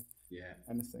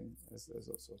 anything. There's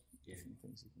lots of different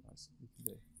things you can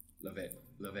do. Love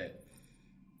it.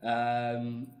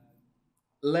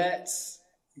 Let's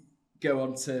go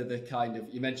on to the kind of,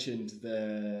 you mentioned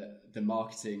the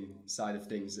marketing side of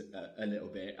things a little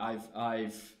bit.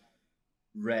 I've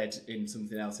read in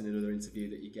something else in another interview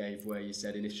that you gave where you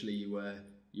said initially you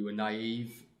were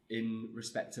naive in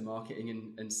respect to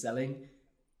marketing and selling.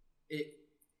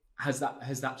 Has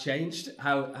that changed?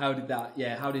 How did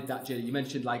that journey? You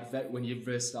mentioned when you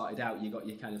first started out, you got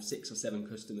your kind of 6 or 7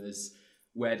 customers.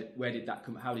 Where did that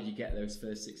come? How did you get those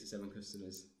first 6 or 7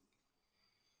 customers?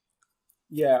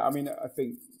 Yeah, I mean, I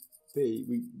think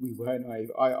we were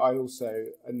naive. I also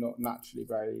am not naturally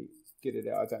very good at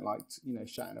it. I don't like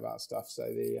shouting about stuff. So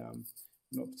I'm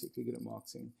not particularly good at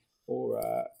marketing.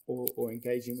 or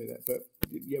engaging with it. But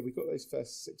yeah, we got those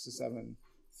first 6 or 7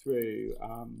 through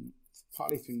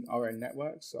partly through our own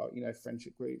networks, so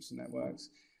friendship groups and networks,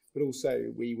 but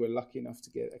also we were lucky enough to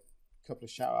get a couple of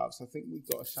shout outs. I think we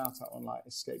got a shout out on like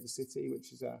Escape the City,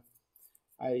 which is a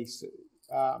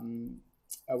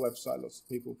website lots of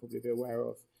people will probably be aware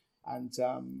of, and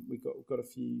we got a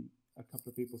couple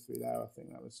of people through there. I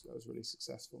think that was really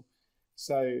successful.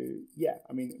 So yeah,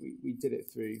 I mean, we did it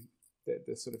through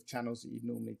the sort of channels that you'd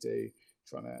normally do,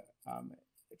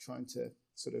 trying to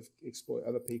sort of exploit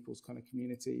other people's kind of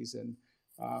communities and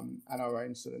our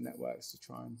own sort of networks to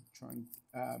try and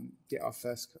get our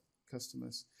first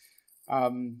customers.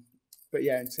 But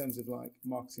yeah, in terms of like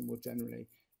marketing more generally,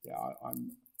 yeah,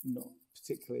 I'm not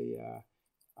particularly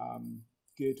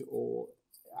good or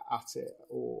at it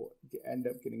or end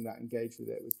up getting that engaged with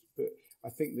it. But I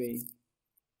think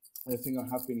the thing I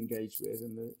have been engaged with,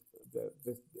 and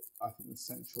I think the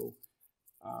central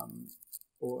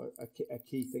or a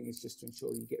key thing is just to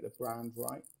ensure you get the brand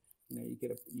right. You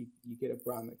get a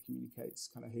brand that communicates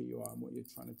kind of who you are and what you're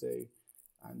trying to do,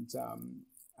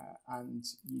 and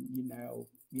you nail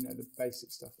the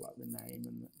basic stuff like the name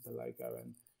and the logo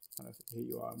and kind of who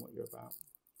you are and what you're about.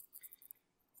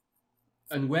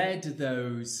 And where do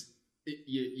those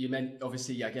you meant,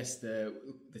 obviously, I guess the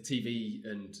TV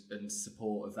and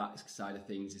support of that side of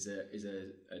things is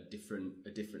a different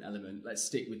element. Let's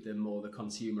stick with the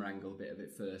consumer angle bit of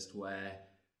it first, where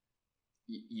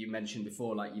you mentioned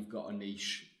before, like you've got a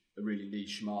really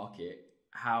niche market.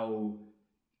 How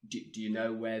do you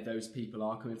know where those people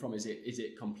are coming from? Is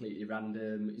it completely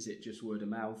random? Is it just word of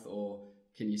mouth, or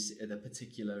are there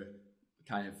particular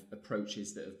kind of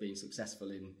approaches that have been successful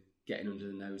in getting under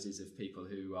the noses of people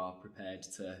who are prepared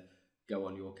to go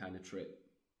on your kind of trip?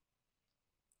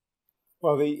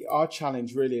 Well, our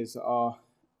challenge really is that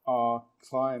our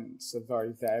clients are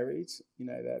very varied.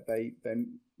 That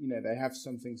they have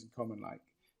some things in common, like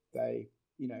they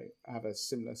have a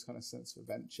similar kind of sense of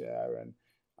adventure, and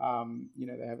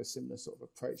they have a similar sort of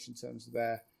approach in terms of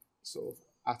their sort of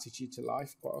attitude to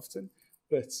life quite often,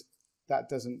 but that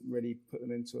doesn't really put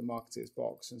them into a marketer's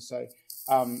box. And so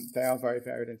they are very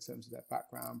varied in terms of their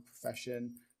background,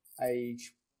 profession,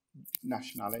 age,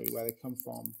 nationality, where they come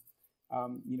from.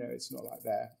 It's not like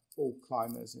they're all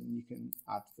climbers and you can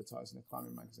advertise in a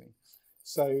climbing magazine.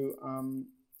 So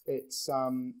it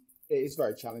is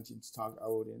very challenging to target our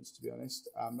audience, to be honest.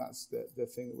 That's the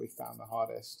thing that we found the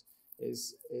hardest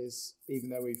is even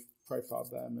though we've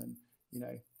profiled them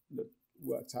and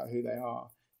worked out who they are,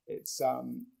 it's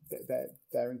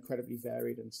they're incredibly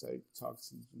varied, and so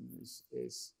targeting them is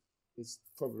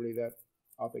probably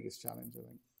our biggest challenge, I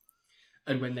think.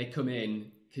 And when they come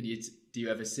in, do you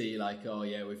ever see like, oh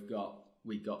yeah, we've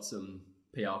got some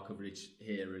PR coverage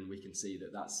here, and we can see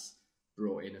that's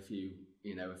brought in a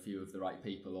few of the right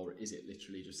people, or is it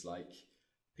literally just like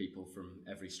people from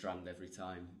every strand every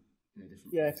time in a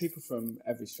different place? People from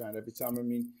every strand every time. I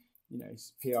mean,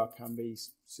 PR can be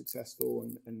successful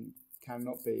and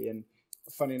cannot be. And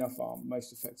funny enough, our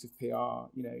most effective PR,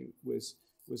 was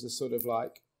a sort of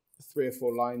like 3 or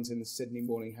 4 lines in the Sydney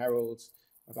Morning Herald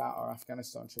about our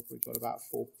Afghanistan trip. We've got about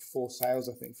four sales,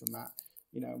 I think, from that.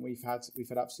 And we've had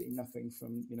absolutely nothing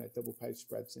from double page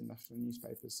spreads in national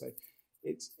newspapers. So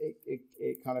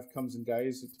it kind of comes and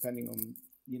goes depending on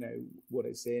what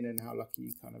it's in and how lucky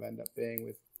you kind of end up being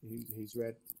with who's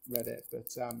read it.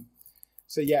 But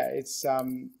so yeah, it's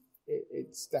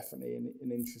definitely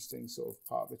an interesting sort of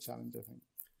part of the challenge, I think.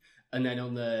 And then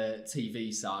on the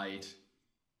TV side,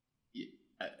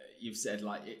 you've said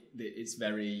like it's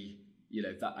very,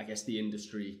 that I guess the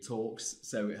industry talks.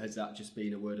 So has that just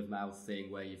been a word of mouth thing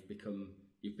where you've become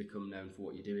known for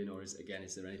what you're doing, or is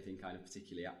there anything kind of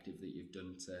particularly active that you've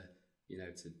done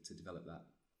to develop that?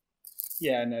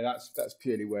 Yeah, no, that's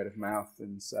purely word of mouth.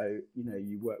 And so,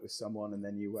 you work with someone and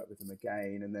then you work with them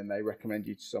again, and then they recommend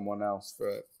you to someone else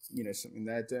for, something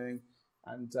they're doing.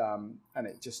 And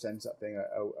it just ends up being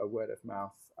a word of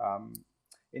mouth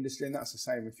industry. And that's the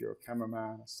same if you're a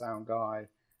cameraman, a sound guy,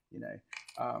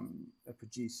 a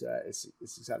producer. It's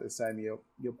exactly the same.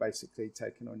 You're basically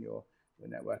taking on your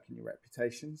network and your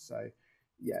reputation. So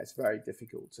yeah, it's very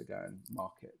difficult to go and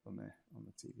market on the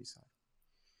TV side.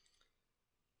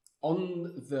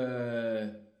 On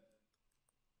the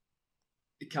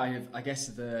kind of, I guess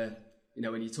when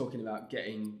you're talking about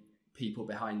getting people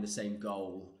behind the same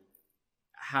goal,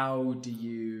 how do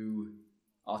you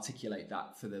articulate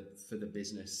that for the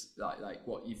business? Like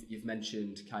what you've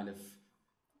mentioned, kind of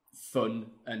fun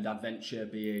and adventure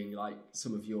being like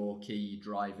some of your key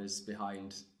drivers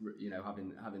behind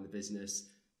having the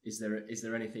business. is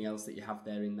there anything else that you have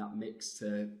there in that mix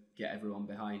to get everyone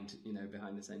behind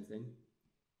the same thing?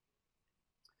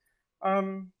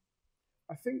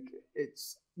 I think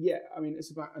it's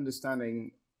about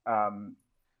understanding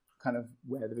kind of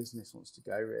where the business wants to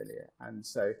go, really, and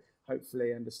so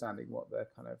hopefully understanding what the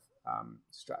kind of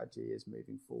strategy is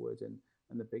moving forward, and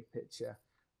the big picture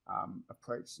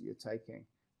approach that you're taking,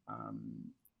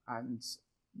 and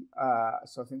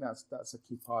so I think that's a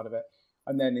key part of it.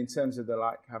 And then in terms of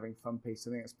the having fun piece,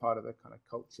 I think it's part of the kind of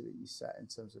culture that you set in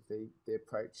terms of the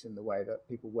approach and the way that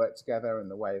people work together, and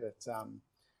the way that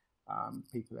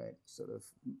people are sort of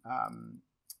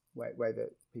way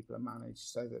that people are managed,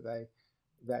 so that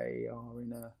they are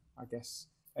in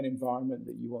an environment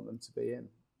that you want them to be in.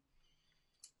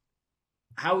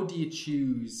 How do you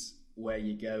choose where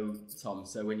you go, Tom?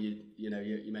 So when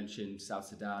you mentioned South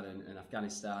Sudan and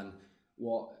Afghanistan,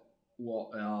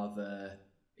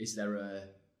 is there a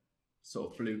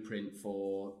sort of blueprint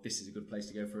for this is a good place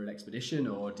to go for an expedition,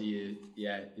 or do you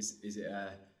is it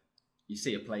you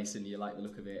see a place and you like the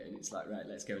look of it and it's like, right,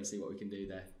 let's go and see what we can do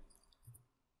there?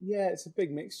 Yeah, it's a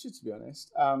big mixture, to be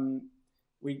honest.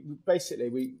 We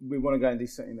want to go and do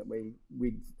something that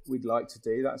we'd like to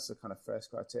do. That's the kind of first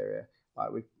criteria.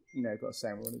 Like we've got a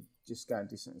saying, we want to just go and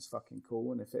do something that's fucking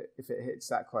cool, and if it hits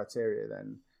that criteria,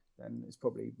 then it's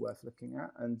probably worth looking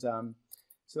at. And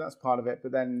so that's part of it.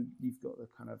 But then you've got the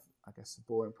kind of, I guess, the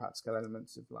boring practical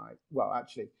elements of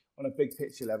actually on a big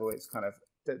picture level, it's kind of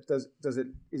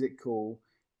is it cool?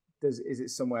 Is it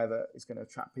somewhere that is going to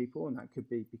attract people? And that could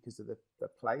be because of the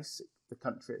place, the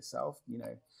country itself.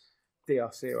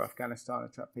 DRC or Afghanistan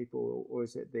attract people, or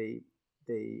is it the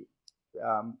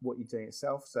what you're doing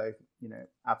itself? So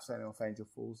abseiling off Angel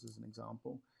Falls as an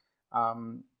example.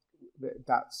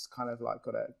 That's kind of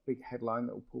got a big headline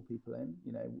that will pull people in.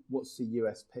 What's the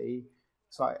USP?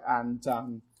 So and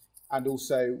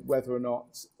also whether or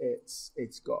not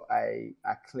it's got a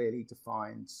clearly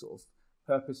defined sort of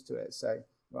purpose to it. So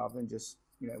rather than just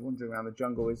wandering around the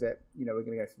jungle, is it we're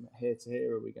going to go from here to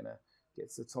here? Are we going to get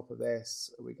to the top of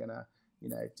this? Are we going to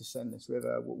descend this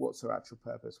river? What's our actual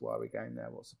purpose? Why are we going there?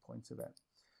 What's the point of it?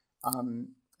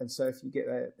 And so if you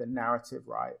get the narrative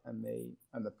right, and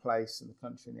the place and the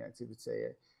country and the activity,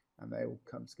 and they all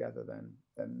come together,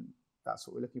 then that's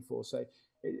what we're looking for. So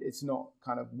it's not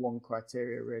kind of one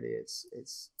criteria really. It's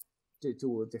do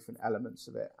all the different elements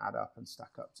of it add up and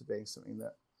stack up to being something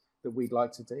that we'd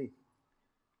like to do.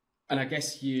 And I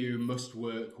guess you must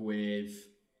work with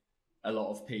a lot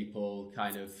of people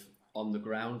kind of on the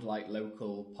ground, like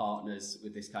local partners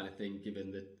with this kind of thing,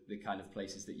 given the kind of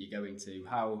places that you're going to.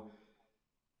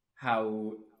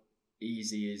 How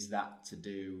easy is that to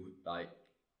do? Like,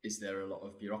 is there a lot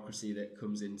of bureaucracy that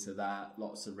comes into that?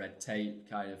 Lots of red tape,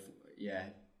 kind of, yeah.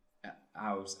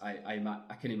 I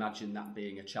can imagine that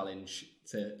being a challenge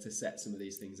to set some of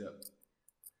these things up.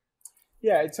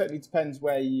 Yeah, it totally depends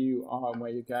where you are and where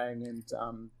you're going, and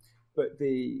but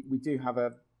we do have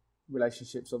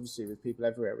relationships obviously with people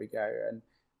everywhere we go, and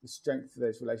the strength of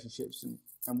those relationships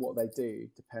and what they do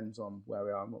depends on where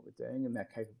we are and what we're doing and their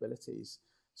capabilities.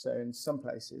 So in some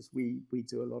places we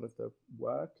do a lot of the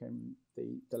work, and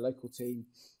the local team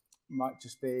might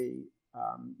just be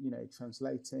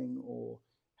translating or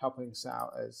helping us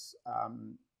out as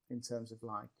in terms of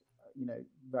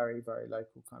very, very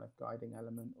local kind of guiding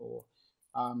element, or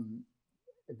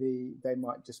they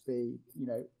might just be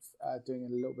doing a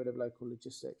little bit of local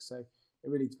logistics. So it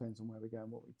really depends on where we go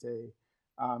and what we do.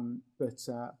 But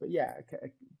yeah,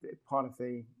 part of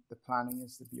the planning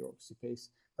is the bureaucracy piece.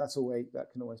 That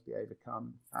can always be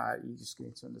overcome. You just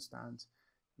need to understand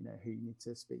who you need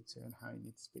to speak to and how you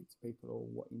need to speak to people, or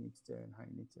what you need to do and how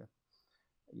you need to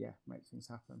make things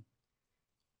happen.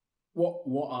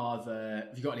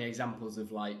 Have you got any examples of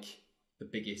the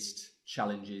biggest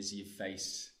challenges you've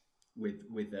faced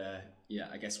with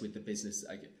I guess with the business?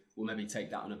 We'll maybe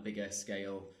take that on a bigger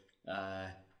scale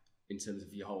in terms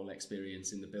of your whole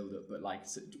experience in the build-up, but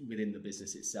within the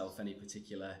business itself, any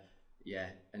particular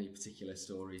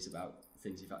stories about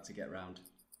things you've had to get around?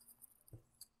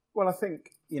 Well, I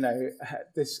think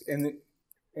this in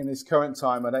this current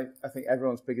time, I think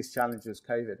everyone's biggest challenge was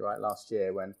COVID, right? Last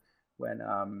year when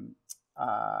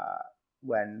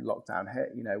lockdown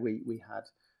hit, we had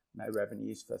no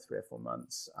revenues for 3 or 4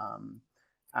 months,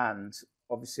 and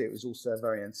obviously it was also a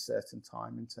very uncertain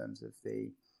time in terms of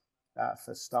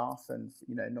for staff, and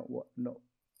not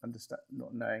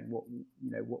knowing what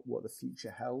the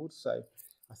future held. So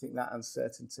I think that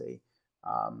uncertainty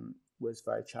was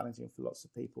very challenging for lots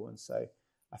of people, and so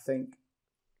I think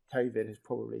COVID has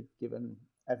probably given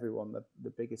everyone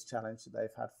the biggest challenge that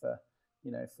they've had for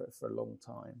a long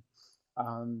time.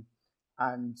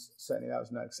 and certainly that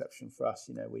was no exception for us.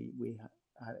 We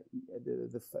had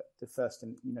the first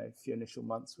few initial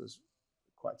months was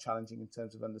quite challenging in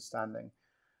terms of understanding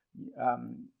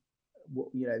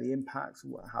what the impacts,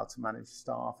 how to manage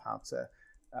staff, how to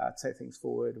take things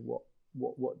forward,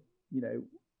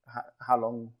 how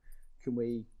long can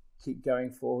we keep going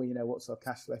for, what's our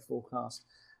cash flow forecast.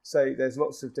 So there's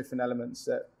lots of different elements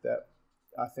that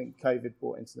I think COVID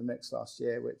brought into the mix last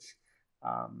year, which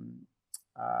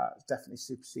definitely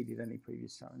superseded any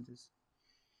previous challenges.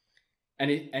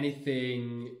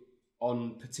 Anything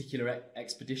on particular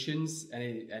expeditions?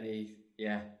 Anything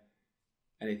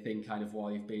kind of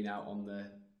while you've been out on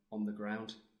the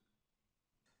ground?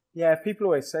 Yeah, people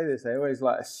always say this. They always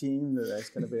assume that there's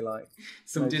going to be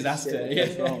some disaster.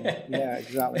 Wrong. Yeah,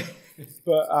 exactly.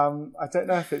 But I don't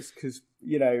know if it's because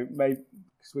maybe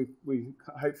because we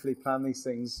hopefully plan these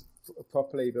things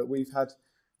properly. But we've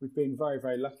been very,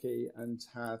 very lucky and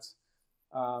had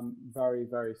very,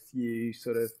 very few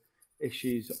sort of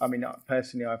issues. I mean,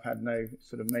 personally, I've had no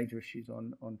sort of major issues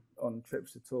on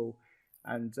trips at all.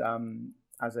 And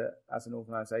as an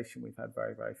organisation, we've had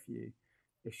very, very few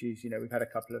issues. We've had a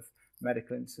couple of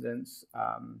medical incidents.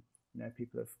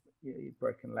 People have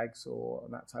broken legs or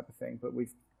that type of thing. But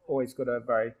we've always got a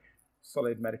very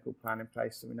solid medical plan in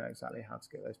place, so we know exactly how to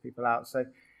get those people out. So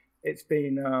it's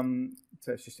been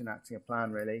so it's just enacting a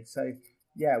plan, really. So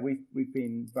yeah, we've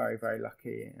been very, very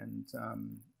lucky, and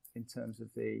in terms of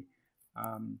the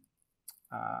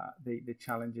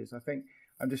challenges, I think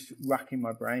I'm just racking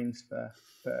my brains for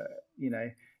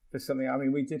something. I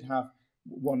mean, we did have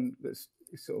one that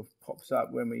sort of pops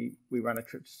up when we ran a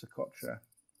trip to Socotra,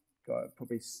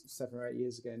 probably 7 or 8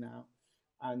 years ago now,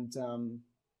 and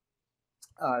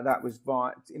that was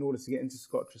in order to get into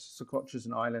Socotra. Socotra's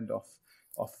an island off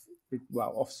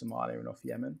Somalia and off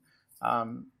Yemen.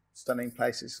 Stunning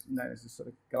place. It's known as the sort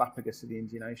of Galapagos of the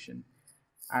Indian Ocean.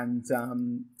 And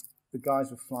the guys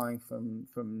were flying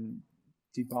from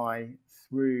Dubai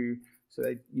through, so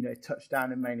they touched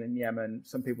down in mainland Yemen.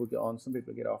 Some people get on, some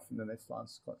people get off, and then they fly to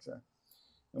Socotra.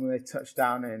 And when they touched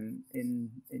down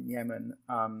in Yemen,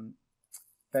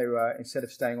 they were, instead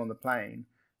of staying on the plane,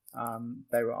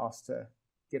 they were asked to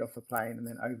get off the plane and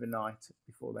then overnight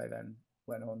before they then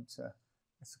went on to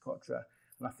Socotra.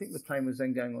 And I think the plane was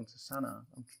then going on to Sana'a.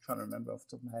 I'm trying to remember off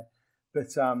the top of my head.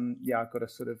 But I got a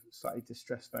sort of slightly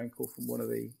distressed phone call from one of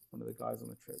the guys on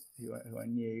the trip who I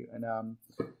knew, and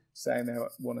saying they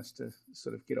want us to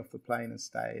sort of get off the plane and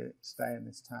stay in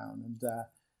this town. And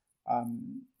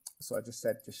so I just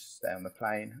said, just stay on the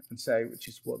plane. And so, which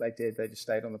is what they did. They just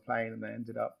stayed on the plane, and they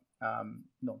ended up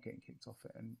not getting kicked off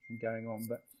it and going on.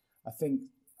 But I think,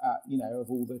 of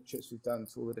all the trips we've done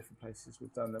to all the different places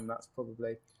we've done them, that's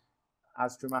probably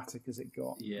as dramatic as it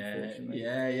got.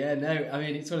 Yeah. No, I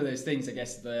mean, it's one of those things, I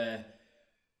guess,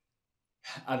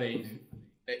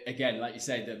 again, like you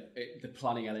say, the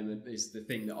planning element is the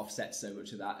thing that offsets so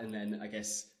much of that. And then I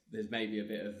guess there's maybe a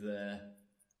bit of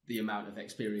the amount of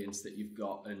experience that you've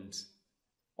got and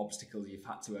obstacles you've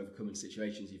had to overcome and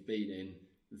situations you've been in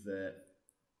that,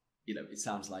 it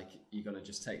sounds like you're going to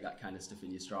just take that kind of stuff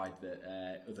in your stride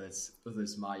that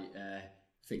others might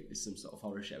think there's some sort of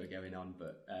horror show going on.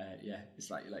 But it's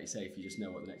like you say, if you just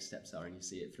know what the next steps are and you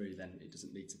see it through, then it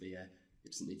doesn't need to be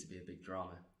a big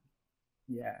drama.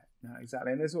 Yeah, no,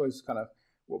 exactly. And there's always kind of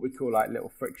what we call little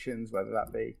frictions, whether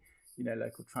that be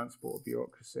local transport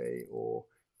bureaucracy or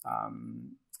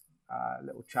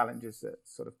little challenges that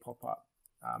sort of pop up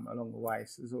along the way.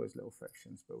 So there's always little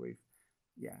frictions, but we've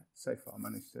so far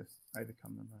managed to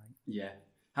overcome them, I think. Yeah.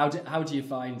 How do you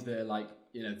find the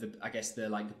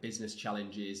business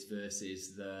challenges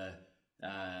versus the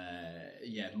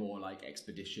more like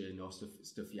expedition or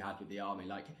stuff you had with the army?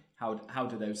 Like how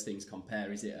do those things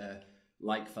compare? Is it a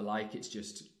like for like? It's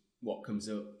just what comes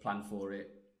up, plan for it,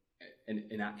 and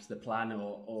enact the plan,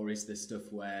 or is there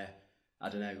stuff where I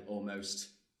don't know, almost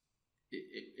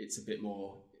it's a bit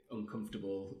more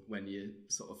uncomfortable when you're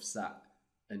sort of sat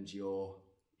and you're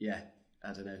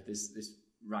I don't know, this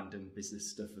random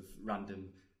business stuff of random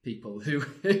people who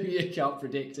you can't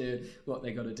predict what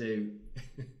they're going to do?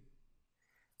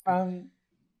 I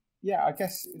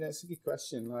guess it's a good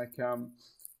question. I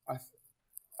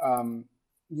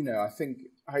think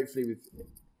hopefully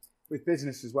with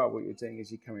business as well, what you're doing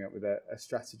is you're coming up with a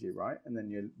strategy, right? And then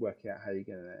you're working out how you're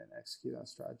going to execute that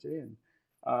strategy.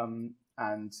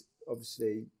 And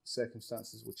obviously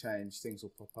circumstances will change, things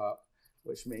will pop up,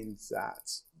 which means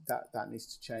that needs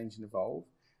to change and evolve.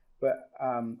 But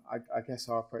I guess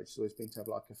our approach has always been to have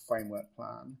like a framework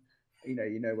plan.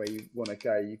 You know where you want to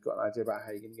go. You've got an idea about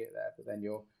how you're going to get there, but then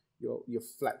you're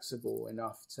flexible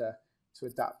enough to to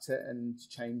adapt it and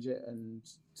change it and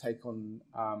take on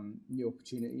new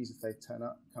opportunities if they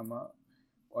come up,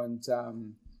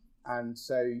 and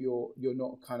so you're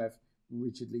not kind of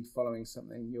rigidly following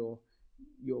something.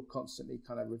 You're constantly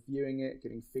kind of reviewing it,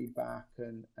 getting feedback,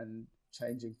 and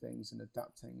changing things and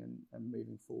adapting and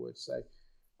moving forward. So,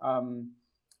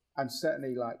 and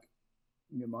certainly, like,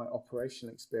 my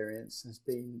operational experience has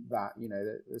been that,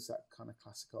 there's that kind of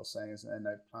classical saying, isn't there?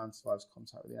 No plan survives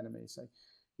contact with the enemy. So,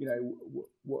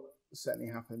 what certainly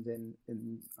happened in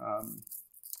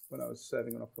when I was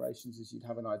serving on operations is you'd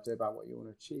have an idea about what you want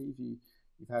to achieve.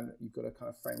 You've got a kind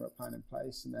of framework plan in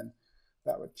place, and then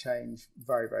that would change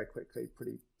very, very quickly,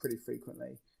 pretty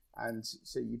frequently. And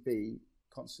so you'd be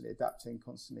constantly adapting,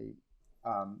 constantly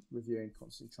reviewing,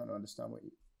 constantly trying to understand what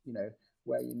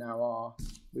where you now are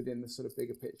within the sort of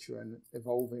bigger picture, and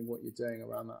evolving what you're doing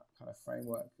around that kind of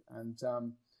framework. And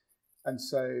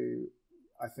so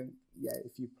I think,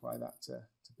 if you apply that to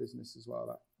business as well,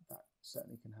 that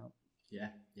certainly can help.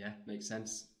 Yeah, makes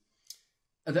sense.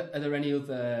 Are there any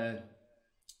other,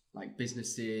 like,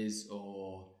 businesses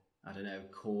or, I don't know,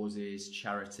 causes,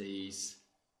 charities,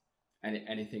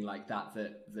 anything like that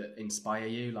inspire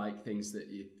you, like things that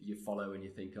you follow and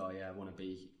you think, oh yeah, I want to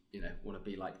be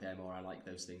like them, or I like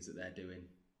those things that they're doing?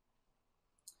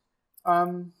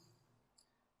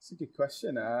 It's a good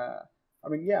question. I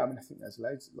think there's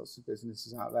lots of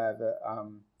businesses out there that are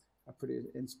pretty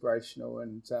inspirational,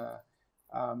 and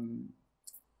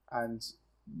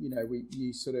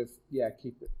you sort of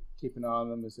keep an eye on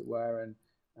them, as it were, and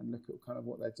look at kind of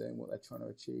what they're doing, what they're trying to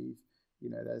achieve.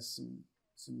 There's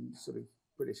some sort of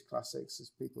British classics.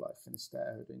 There's people like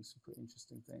Finisterre who are doing some pretty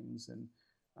interesting things, and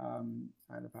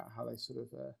about how they sort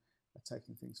of are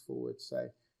taking things forward. So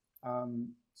I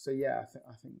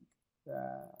think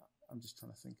I'm just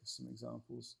trying to think of some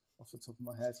examples off the top of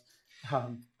my head.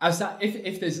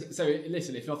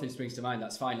 If nothing springs to mind,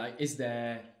 that's fine. Like, is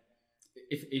there,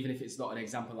 even if it's not an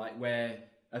example, like, where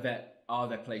are there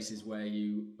places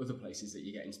other places that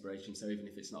you get inspiration? So even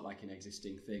if it's not like an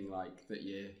existing thing, like, that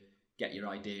you get your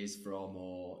ideas from,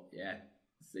 or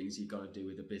things you've got to do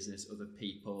with the business, other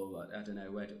people, I don't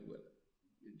know, where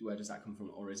does that come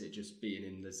from? Or is it just being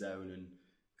in the zone and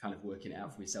kind of working it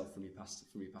out for yourself from your past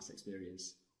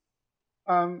experience?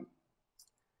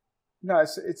 No,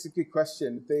 it's a good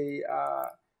question.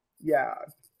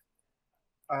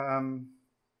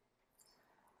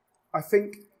 I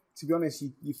think, to be honest,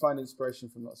 you find inspiration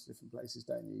from lots of different places,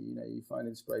 don't you? You find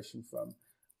inspiration from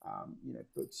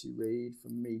books you read,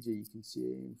 from media you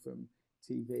consume, from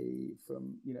TV,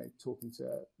 from talking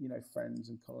to friends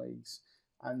and colleagues,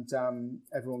 and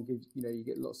everyone gives you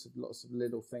get lots of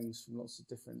little things from lots of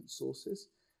different sources.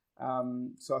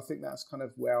 So I think that's kind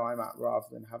of where I'm at, rather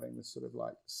than having this sort of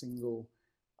like single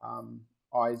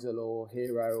idol or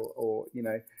hero, or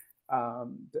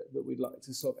that we'd like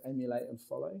to sort of emulate and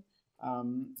follow.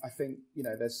 I think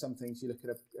there's some things you look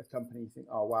at a company, you think,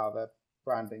 oh wow, their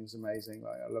branding's amazing,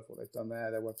 like, I love what they've done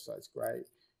there, their website's great.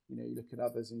 You look at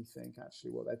others and you think,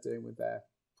 actually, what they're doing with their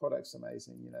product's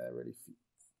amazing. They're really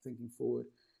thinking forward.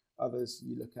 Others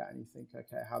you look at and you think,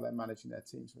 okay, how they're managing their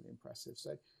team's really impressive.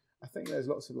 So I think there's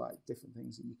lots of like different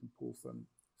things that you can pull from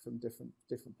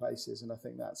different places, and I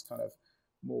think that's kind of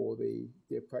more the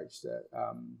approach that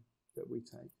we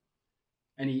take.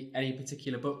 Any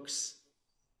particular books?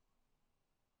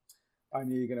 I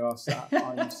knew you were going to ask that.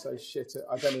 I'm so shit at,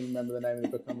 I don't even remember the name of the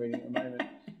book I'm reading at the moment.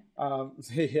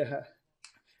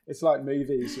 It's like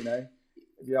movies,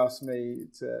 If you ask me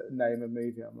to name a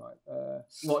movie, I'm like,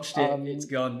 watched it, it's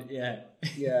gone. Yeah,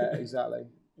 exactly.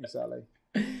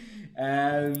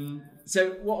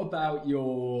 So what about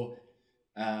your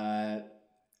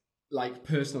like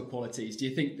personal qualities? Do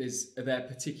you think are there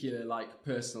particular like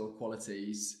personal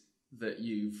qualities that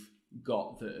you've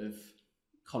got that have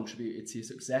contributed to your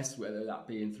success, whether that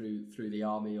be through the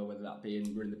army, or whether that be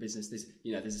in running the business?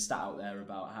 There's a stat out there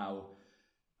about how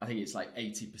I think it's like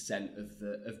 80%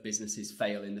 of businesses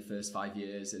fail in the first 5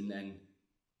 years, and then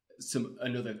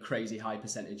another crazy high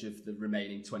percentage of the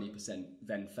remaining 20%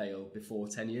 then fail before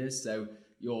 10 years. So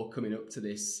you're coming up to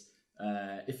this,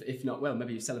 if not, well,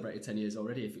 maybe you've celebrated 10 years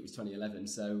already if it was 2011.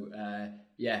 So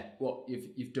what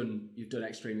you've done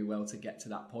extremely well to get to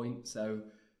that point. So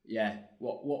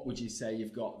what would you say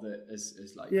you've got that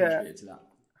has like contributed to that?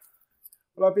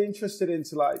 Well, I'd be interested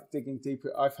into like digging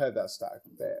deeper. I've heard that stat a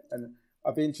bit, and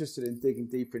I'd be interested in digging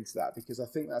deeper into that, because I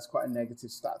think that's quite a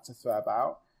negative stat to throw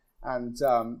about. And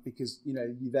because, you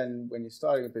then, when you're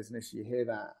starting a business, you hear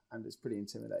that and it's pretty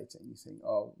intimidating. You think,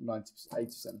 oh, 90%,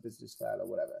 80% of business fail or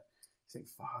whatever. You think,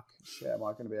 fuck, shit, am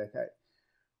I going to be okay?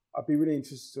 I'd be really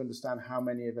interested to understand how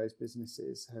many of those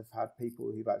businesses have had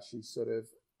people who've actually sort of,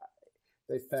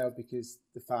 they failed because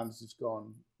the founders have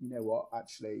gone, you know what,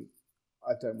 actually,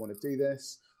 I don't want to do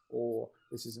this, or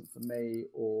this isn't for me,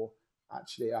 or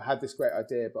actually I had this great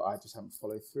idea, but I just haven't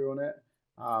followed through on it.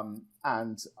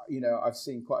 And, I've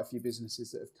seen quite a few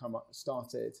businesses that have come up,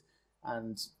 started,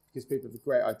 and because people have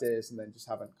great ideas and then just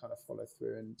haven't kind of followed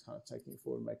through and kind of taking it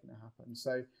forward and making it happen.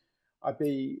 So I'd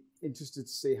be interested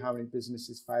to see how many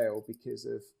businesses fail because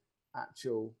of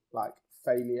actual like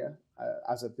failure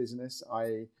as a business.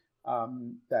 They,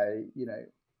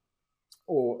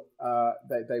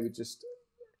 they would just,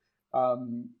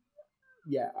 I'd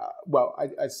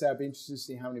say I'd be interested to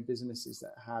see how many businesses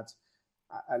that had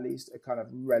at least a kind of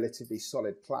relatively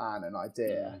solid plan and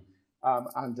idea,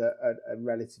 and a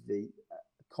relatively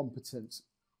competent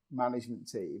management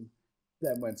team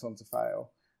then went on to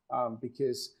fail,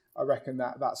 because I reckon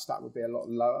that stat would be a lot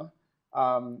lower.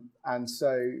 And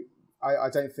so I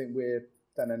don't think we've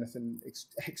done anything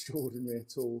extraordinary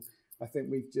at all. I think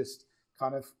we've just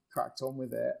kind of cracked on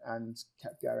with it and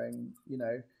kept going,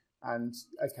 and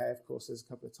okay, of course, there's a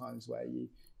couple of times where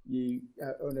you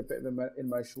are on a bit of an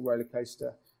emotional roller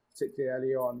coaster, particularly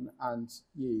early on, and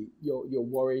you're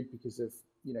worried because of,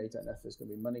 you don't know if there's going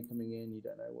to be money coming in, you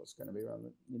don't know what's going to be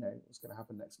around, what's going to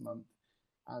happen next month.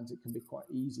 And it can be quite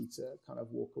easy to kind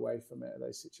of walk away from it,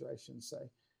 those situations. So,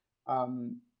 I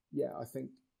think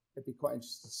it'd be quite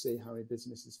interesting to see how many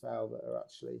businesses fail that are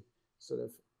actually sort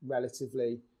of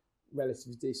relatively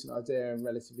decent idea and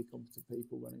relatively competent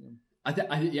people running them. I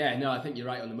think you're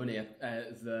right on the money.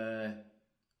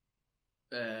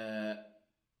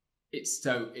 It's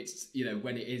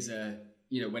when it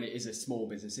is a small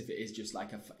business, if it is just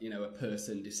like a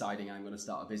person deciding I'm going to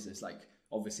start a business, like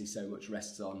obviously so much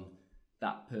rests on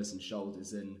that person's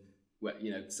shoulders, and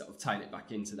sort of tying it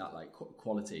back into that like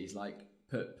qualities, like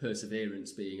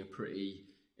perseverance being a pretty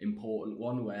important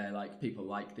one, where like people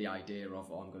like the idea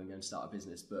of I'm going to go and start a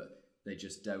business, but they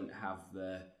just don't have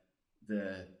the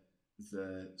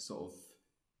sort of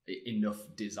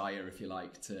enough desire, if you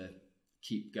like, to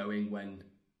keep going when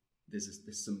there's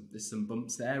some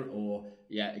bumps there, or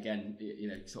again,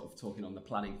 sort of talking on the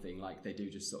planning thing, like they do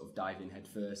just sort of dive in head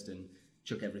first and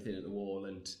chuck everything at the wall,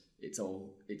 and it's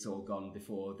all gone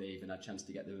before they even had a chance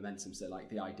to get the momentum. So like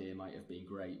the idea might have been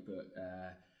great, but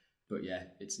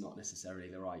it's not necessarily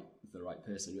the right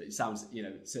person. But it sounds,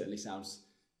 it certainly sounds,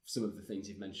 some of the things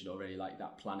you've mentioned already, like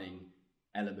that planning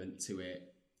element to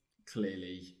it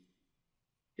clearly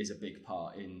is a big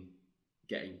part in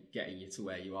getting you to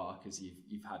where you are, because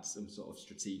you've had some sort of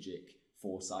strategic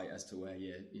foresight as to where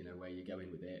you're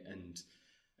going with it. And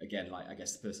again, like I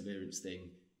guess the perseverance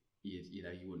thing, you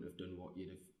wouldn't have done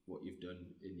what you've done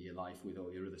in your life with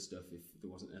all your other stuff if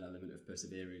there wasn't an element of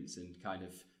perseverance and kind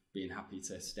of being happy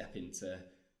to step into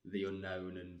the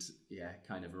unknown and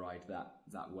kind of ride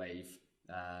that wave.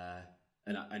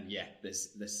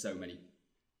 There's so many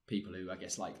people who I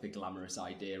guess like the glamorous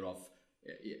idea of,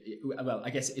 well,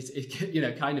 I guess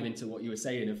it's kind of into what you were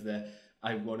saying of the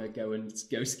I want to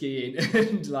go skiing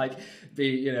and like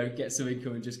be get some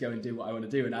income and just go and do what I want to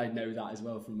do. And I know that as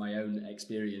well from my own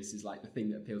experiences. Like the thing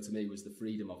that appealed to me was the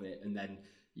freedom of it, and then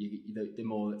the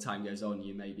more that time goes on,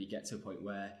 you maybe get to a point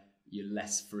where you're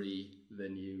less free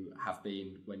than you have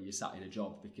been when you're sat in a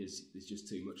job, because there's just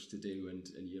too much to do and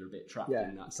you're a bit trapped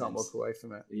in that sense. Can't walk away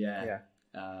from it.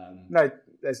 No,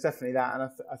 there's definitely that, and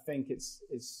I think it's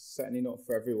certainly not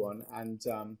for everyone, and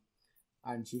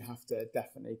you have to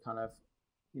definitely kind of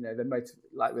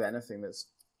like with anything that's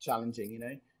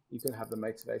challenging, you've got to have the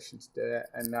motivation to do it,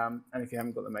 and if you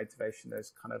haven't got the motivation,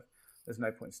 there's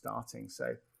no point starting.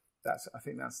 So I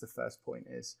think that's the first point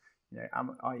is,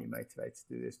 are you motivated to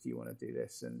do this? Do you want to do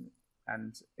this?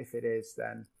 And if it is,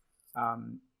 then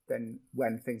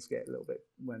when things get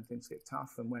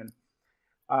tough, and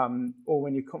or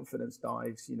when your confidence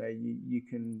dives, you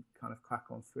can kind of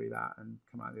crack on through that and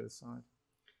come out the other side.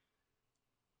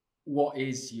 What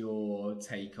is your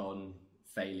take on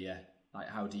failure? Like,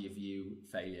 how do you view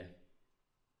failure?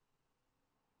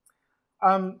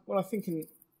 Well, I think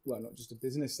not just a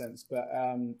business sense, but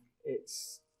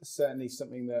it's certainly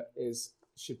something that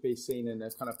should be seen in a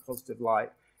kind of positive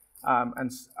light.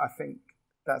 And I think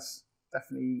that's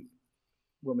definitely,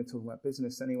 when we're talking about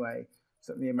business anyway,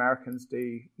 something the Americans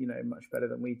do, much better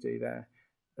than we do.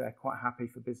 They're quite happy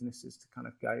for businesses to kind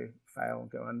of fail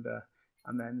and go under,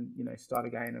 and then start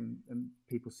again, and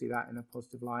people see that in a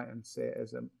positive light and see it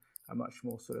as a much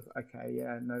more sort of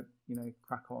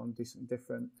crack on, do something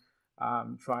different,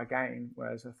 try again.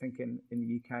 Whereas I think in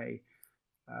the UK,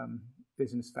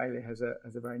 business failure has a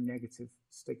very negative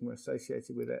stigma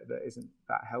associated with it that isn't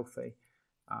that healthy.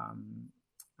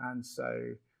 And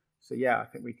so yeah, I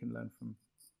think we can learn from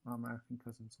our American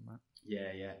cousins on that.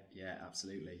 Yeah,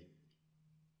 absolutely.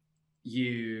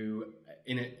 You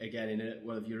in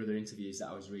one of your other interviews that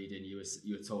I was reading, you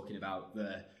were talking about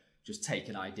the just take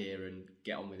an idea and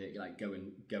get on with it, like go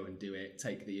and do it,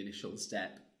 take the initial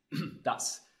step.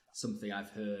 That's something I've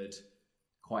heard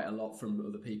quite a lot from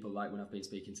other people, like when I've been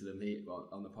speaking to them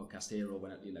on the podcast here, or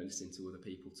when listening to other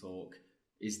people talk.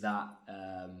 Is that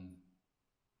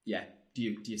do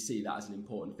you see that as an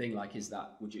important thing? Like, is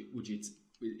that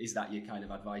is that your kind of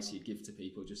advice you'd give to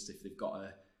people, just if they've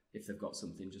got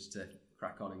something, just to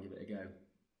crack on and give it a go?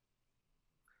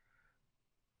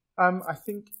 I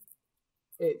think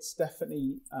it's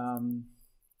definitely,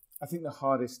 I think the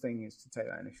hardest thing is to take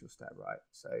that initial step, right?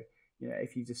 So,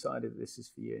 if you decided this is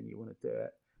for you and you want to do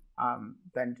it,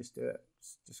 then just do it,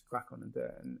 just crack on and do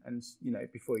it. And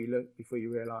before you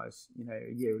realise,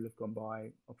 a year will have gone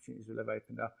by, opportunities will have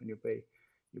opened up, and you'll be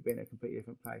in a completely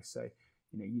different place. So,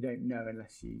 you don't know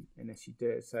unless you do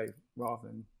it. So rather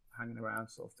than hanging around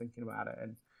sort of thinking about it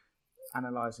and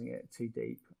analysing it too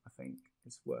deep, I think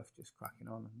it's worth just cracking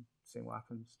on and seeing what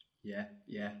happens. Yeah.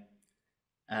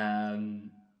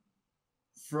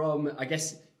 From, I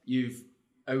guess you've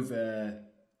over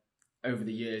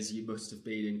the years, you must have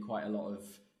been in quite a lot of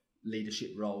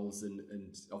leadership roles and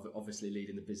obviously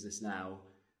leading the business now.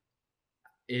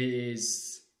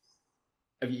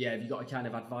 Have you got a kind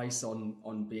of advice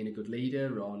on being a good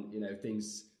leader, on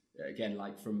things again,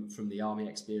 like from the army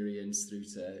experience through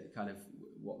to kind of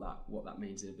what that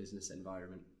means in a business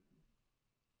environment?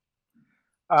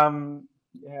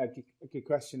 Yeah, a good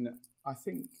question. I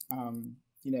think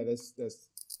there's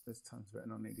tons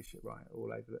written on leadership, right,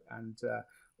 all over it, and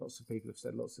lots of people have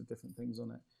said lots of different things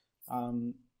on it.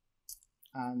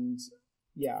 And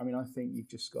yeah, I mean, I think you've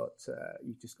just got to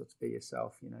be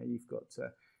yourself. You've got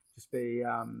to just be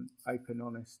open,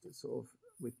 honest, sort of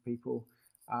with people.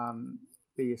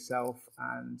 Be yourself,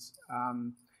 and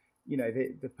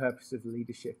the purpose of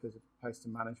leadership as opposed to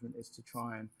management is to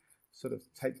try and sort of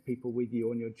take people with you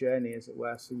on your journey, as it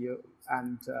were.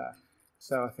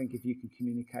 So I think if you can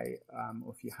communicate,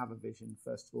 or if you have a vision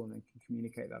first of all, and then can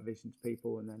communicate that vision to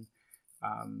people, and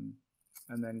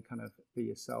then kind of be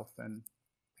yourself, then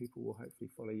people will hopefully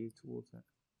follow you towards it.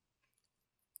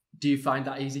 Do you find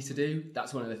that easy to do?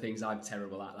 That's one of the things I'm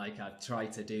terrible at. Like, I've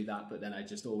tried to do that, but then I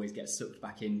just always get sucked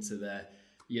back into the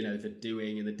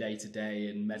doing and the day to day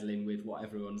and meddling with what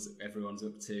everyone's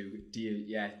up to.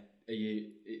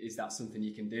 Is that something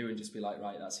you can do and just be like,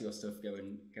 right, that's your stuff, go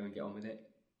and get on with it?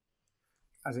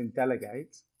 As in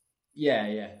delegate?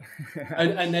 Yeah.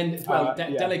 and then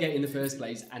delegate in the first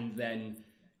place, and then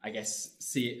I guess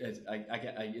see it as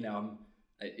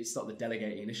it's not the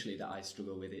delegating initially that I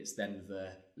struggle with. It's then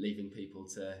the leaving people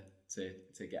to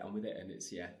get on with it, and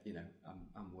it's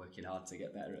I'm working hard to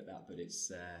get better at that, but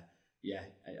it's I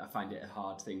find it a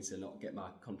hard thing to not get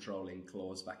my controlling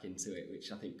clause back into it,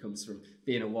 which I think comes from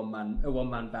being a one man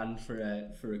band for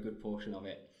a good portion of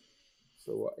it.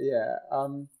 So I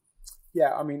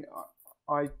mean,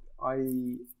 I'm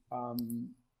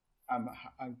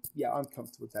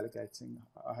comfortable delegating.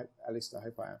 I hope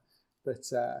I am,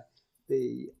 but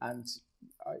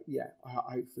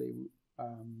hopefully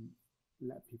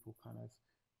let people kind of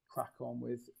crack on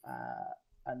with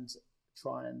and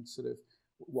try and sort of,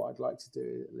 what I'd like to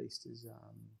do at least is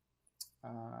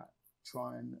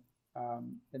try and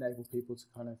enable people to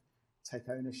kind of take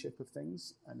ownership of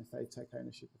things, and if they take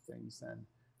ownership of things,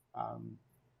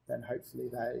 then hopefully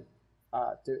they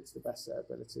do it to the best of their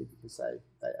ability because they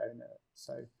own it.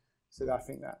 So I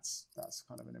think that's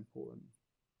kind of an important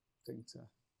thing to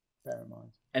bear in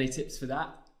mind. Any tips for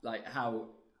that? Like, how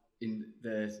in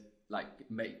the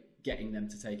getting them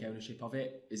to take ownership of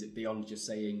it? Is it beyond just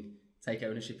saying take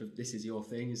ownership of this is your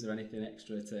thing? Is there anything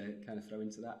extra to kind of throw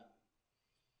into that?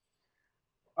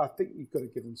 I think you've got to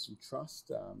give them some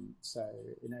trust, so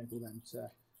enable them to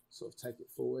sort of take it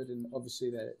forward, and obviously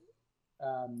there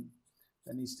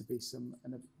needs to be some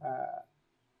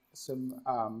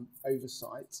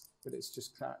oversight, but it's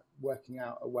just working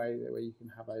out a way where you can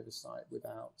have oversight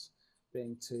without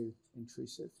being too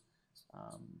intrusive,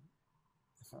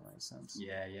 if that makes sense.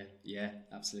 Yeah,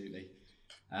 absolutely.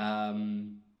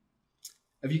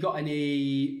 Have you got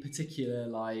any particular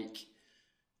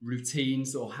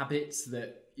routines or habits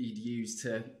that you'd use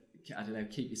to, I don't know,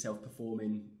 keep yourself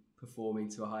performing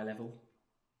to a high level?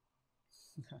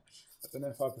 I don't know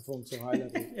if I perform to a high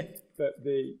level, but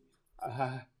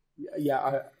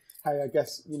I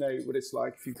guess what it's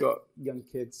like if you've got young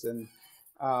kids and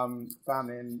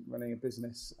family and running a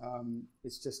business.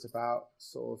 It's just about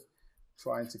sort of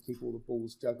trying to keep all the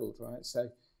balls juggled, right?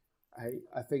 So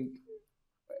I think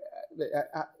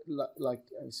like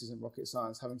this isn't rocket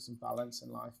science, having some balance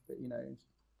in life, but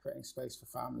creating space for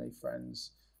family,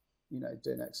 friends,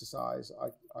 doing exercise.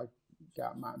 I get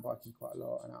out mountain biking quite a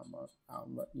lot and out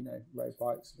road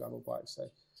bikes, gravel bikes. So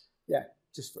yeah,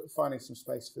 just finding some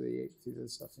space for the other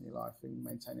stuff in your life and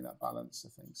maintaining that balance, I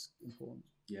think, is important.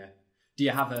 Yeah. Do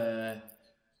you have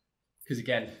because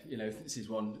again, this is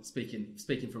one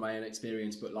speaking from my own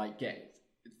experience, but like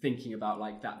thinking about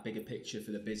like that bigger picture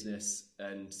for the business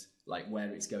and like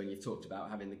where it's going. You've talked about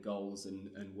having the goals and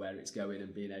where it's going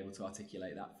and being able to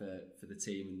articulate that for the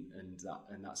team and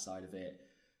that side of it.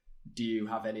 Do you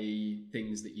have any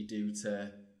things that you do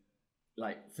to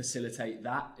like facilitate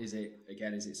that? Is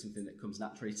it something that comes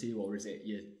naturally to you, or is it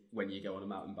when you go on a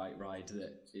mountain bike ride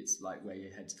that it's like where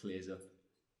your head clears up?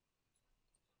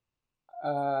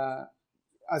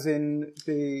 As in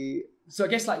the... So I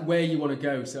guess like where you want to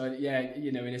go. So yeah,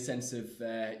 in a sense of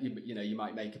you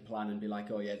might make a plan and be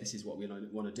like, oh yeah, this is what we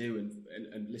want to do,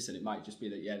 and listen, it might just be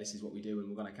that this is what we do and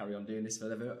we're going to carry on doing this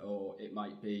forever, or it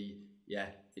might be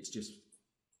it's just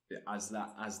as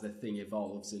the thing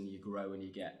evolves and you grow and you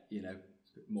get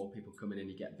more people coming in,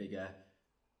 you get bigger,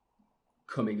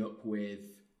 coming up with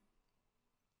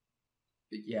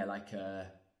like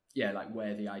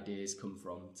where the ideas come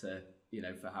from to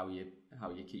for how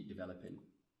you keep developing.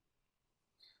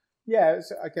 Yeah,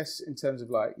 so I guess in terms of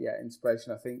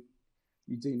inspiration, I think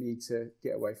you do need to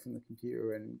get away from the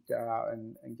computer and go out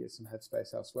and get some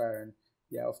headspace elsewhere. And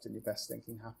often your best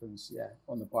thinking happens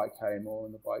on the bike home or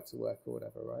on the bike to work or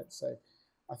whatever, right? So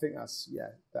I think that's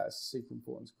super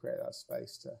important to create that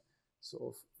space to sort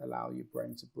of allow your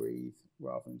brain to breathe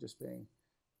rather than just being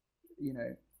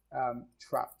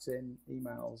trapped in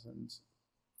emails and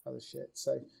other shit.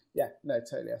 So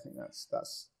totally. I think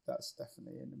that's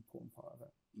definitely an important part of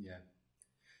it. Yeah.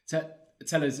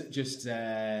 Tell us just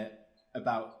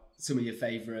about some of your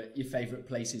favorite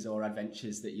places or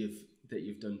adventures that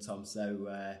you've done, Tom. So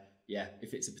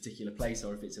if it's a particular place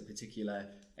or if it's a particular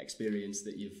experience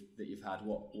that you've had,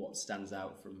 what stands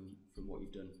out from what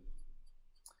you've done?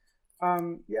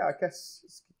 I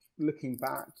guess looking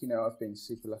back, I've been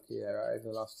super lucky over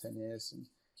the last 10 years and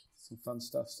some fun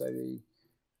stuff. So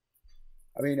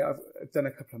I've done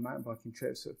a couple of mountain biking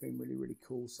trips that have been really, really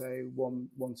cool. So one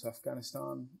to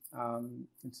Afghanistan,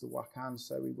 into the Wakhan.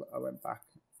 So I went back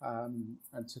and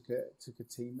took a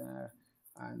team there,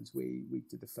 and we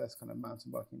did the first kind of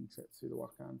mountain biking trip through the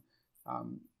Wakhan.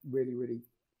 Really, really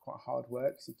quite hard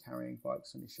work. So you're carrying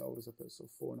bikes on your shoulders up at sort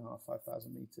of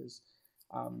 4,500 meters.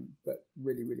 But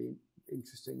really, really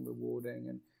interesting, rewarding,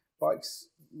 and bikes,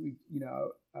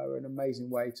 are an amazing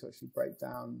way to actually break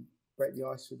the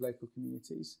ice with local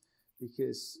communities,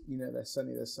 because there's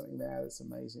something there that's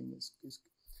amazing. It's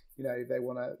they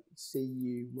want to see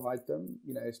you ride them,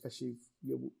 especially if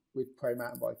you're with pro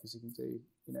mountain bikers who can do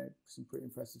some pretty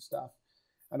impressive stuff,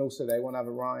 and also they want to have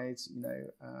a ride,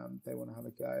 they want to have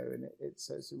a go, and it's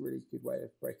a really good way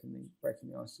of breaking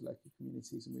the ice to local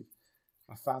communities. And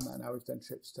I found that now we've done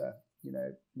trips to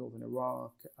northern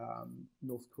Iraq,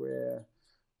 North Korea,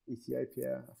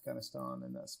 Ethiopia, Afghanistan,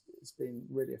 and it's been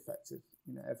really effective,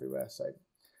 everywhere. So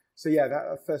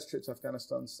that first trip to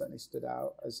Afghanistan certainly stood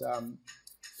out as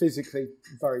physically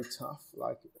very tough,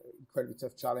 like incredibly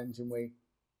tough challenge. And we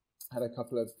had a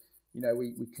couple of,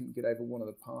 we couldn't get over one of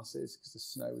the passes because the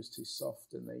snow was too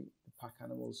soft and the pack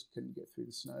animals couldn't get through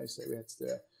the snow. So we had to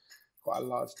do quite a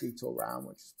large detour round,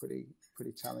 which was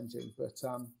pretty challenging, but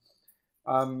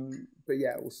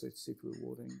also super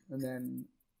rewarding. And then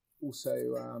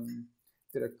also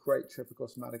did a great trip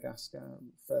across Madagascar.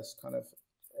 First kind of,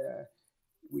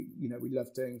 we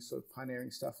love doing sort of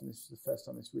pioneering stuff, and this was the first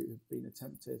time this route had been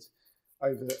attempted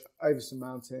over some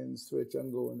mountains, through a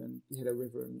jungle, and then hit a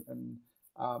river and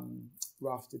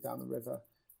rafted down the river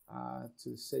to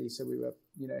the sea. So we were,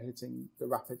 hitting the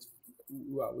rapids.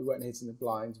 Well, we weren't hitting the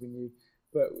blinds, we knew,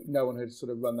 but no one had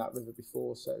sort of run that river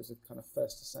before. So it was a kind of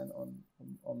first descent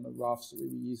on the rafts that we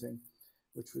were using,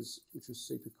 which was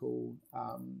super cool.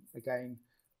 Again,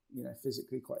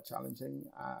 physically quite challenging,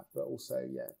 but also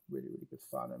really, really good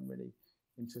fun and really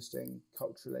interesting,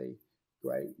 culturally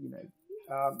great.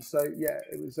 I've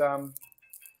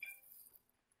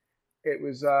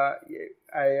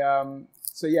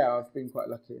been quite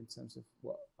lucky in terms of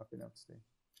what I've been able to do.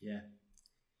 Yeah.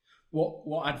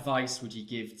 What advice would you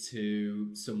give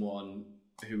to someone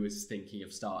who is thinking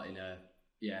of starting a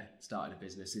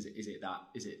business? Is it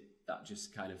that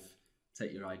just kind of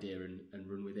take your idea and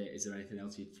run with it? Is there anything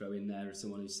else you'd throw in there as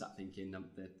someone who's sat thinking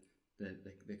that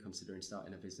they're considering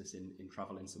starting a business in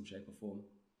travel in some shape or form?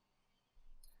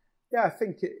 Yeah, I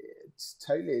think it's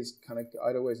totally is kind of.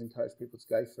 I'd always encourage people to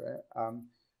go for it.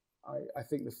 I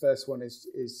think the first one is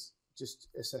just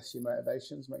assess your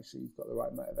motivations. Make sure you've got the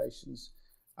right motivations,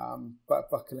 but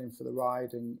buckle in for the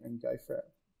ride and go for it.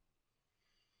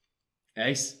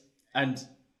 Ace. And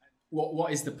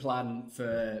what is the plan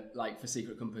for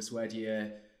Secret Compass? Where do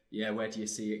you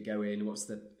see it going?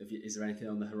 Is there anything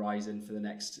on the horizon for the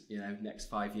next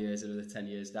 5 years, another 10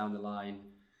 years down the line?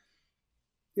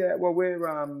 Yeah, well, we've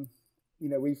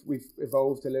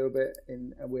evolved a little bit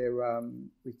and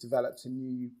we've developed a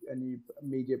new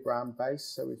media brand, Base.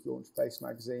 So we've launched Base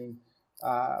magazine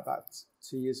about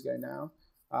 2 years ago now,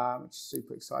 which is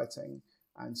super exciting.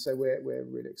 And so we're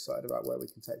really excited about where we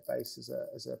can take Base as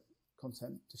a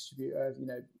content distributor,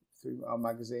 through our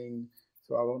magazine,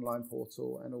 through our online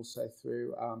portal, and also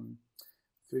through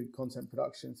content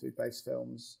production through Base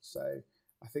Films. So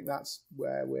I think that's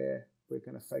where we're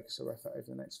going to focus our effort over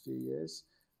the next few years,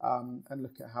 and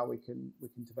look at how we can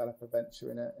develop a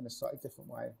venture in a slightly different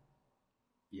way.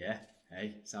 Yeah.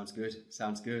 Hey, sounds good.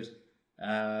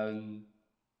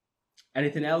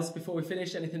 Anything else before we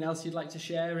finish? Anything else you'd like to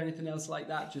share? Anything else like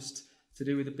that, just to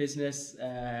do with the business?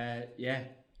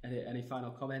 Any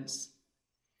final comments?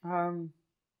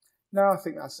 No, I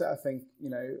think that's it. I think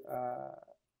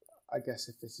I guess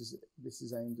if this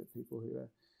is aimed at people who are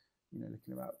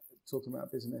talking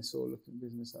about business or looking at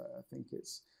business, I think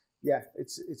it's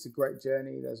a great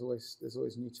journey. There's always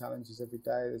new challenges every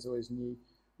day. There's always new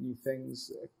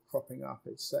things cropping up.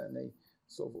 It's certainly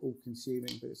sort of all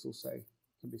consuming, but it's also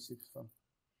can be super fun.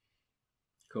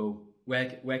 Cool.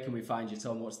 Where can we find you,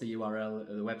 Tom? What's the URL of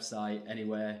the website?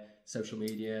 Anywhere, social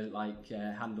media,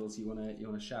 handles you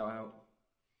wanna shout out?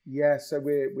 Yeah, so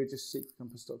we're just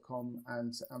secretcompass.com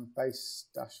and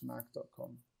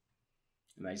base-mag.com.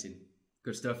 Amazing.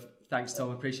 Good stuff. Thanks,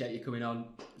 Tom. Appreciate you coming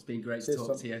on. It's been great to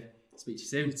talk to you. Speak to you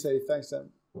soon. You too. Thanks,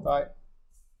 Sam. Bye.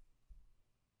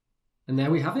 And there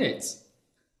we have it.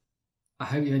 I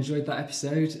hope you enjoyed that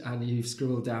episode and you've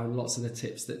scribbled down lots of the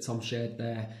tips that Tom shared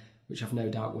there, which I've no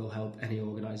doubt will help any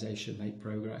organisation make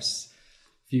progress.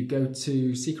 If you go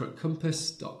to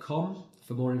secretcompass.com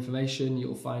for more information,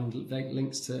 you'll find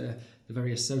links to the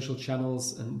various social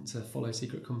channels and to follow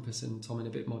Secret Compass and Tom in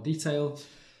a bit more detail.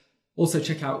 Also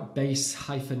check out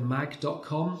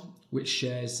base-mag.com, which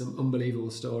shares some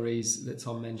unbelievable stories that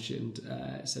Tom mentioned.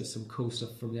 So some cool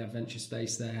stuff from the adventure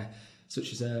space there,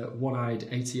 such as a one-eyed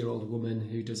 80-year-old woman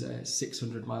who does a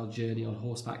 600-mile journey on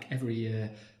horseback every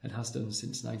year and has done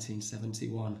since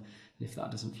 1971. And if that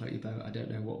doesn't float your boat, I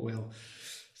don't know what will.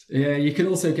 You can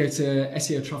also go to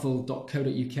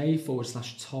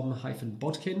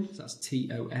seotravel.co.uk/Tom-Bodkin. That's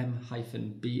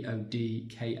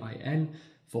TOM-BODKIN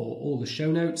for all the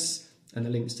show notes and the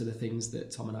links to the things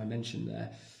that Tom and I mentioned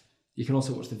there. You can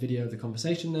also watch the video of the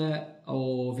conversation there,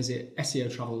 or visit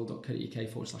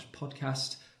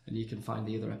seotravel.co.uk/podcast, and you can find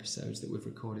the other episodes that we've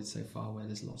recorded so far where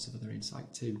there's lots of other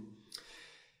insight too.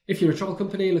 If you're a travel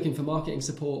company looking for marketing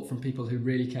support from people who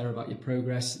really care about your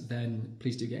progress, then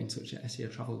please do get in touch at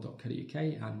seotravel.co.uk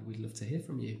and we'd love to hear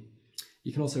from you.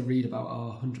 You can also read about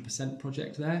our 100%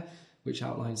 project there, which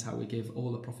outlines how we give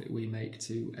all the profit we make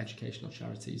to educational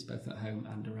charities, both at home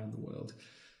and around the world.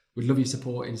 We'd love your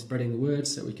support in spreading the word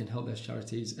so we can help those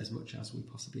charities as much as we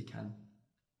possibly can.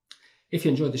 If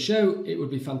you enjoyed the show, it would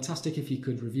be fantastic if you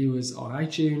could review us on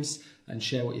iTunes and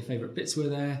share what your favourite bits were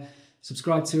there.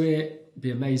 Subscribe to it. It'd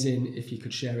be amazing if you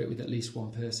could share it with at least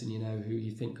one person you know who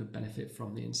you think could benefit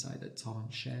from the insight that Tom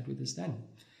shared with us then.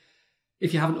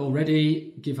 If you haven't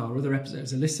already, give our other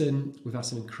episodes a listen. We've had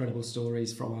some incredible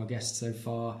stories from our guests so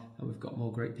far, and we've got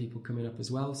more great people coming up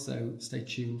as well, so stay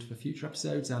tuned for future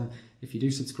episodes. And if you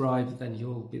do subscribe, then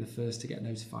you'll be the first to get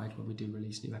notified when we do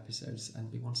release new episodes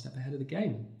and be one step ahead of the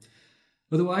game.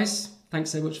 Otherwise, thanks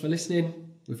so much for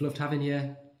listening. We've loved having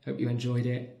you. Hope you enjoyed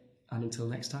it. And until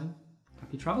next time,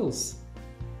 happy travels.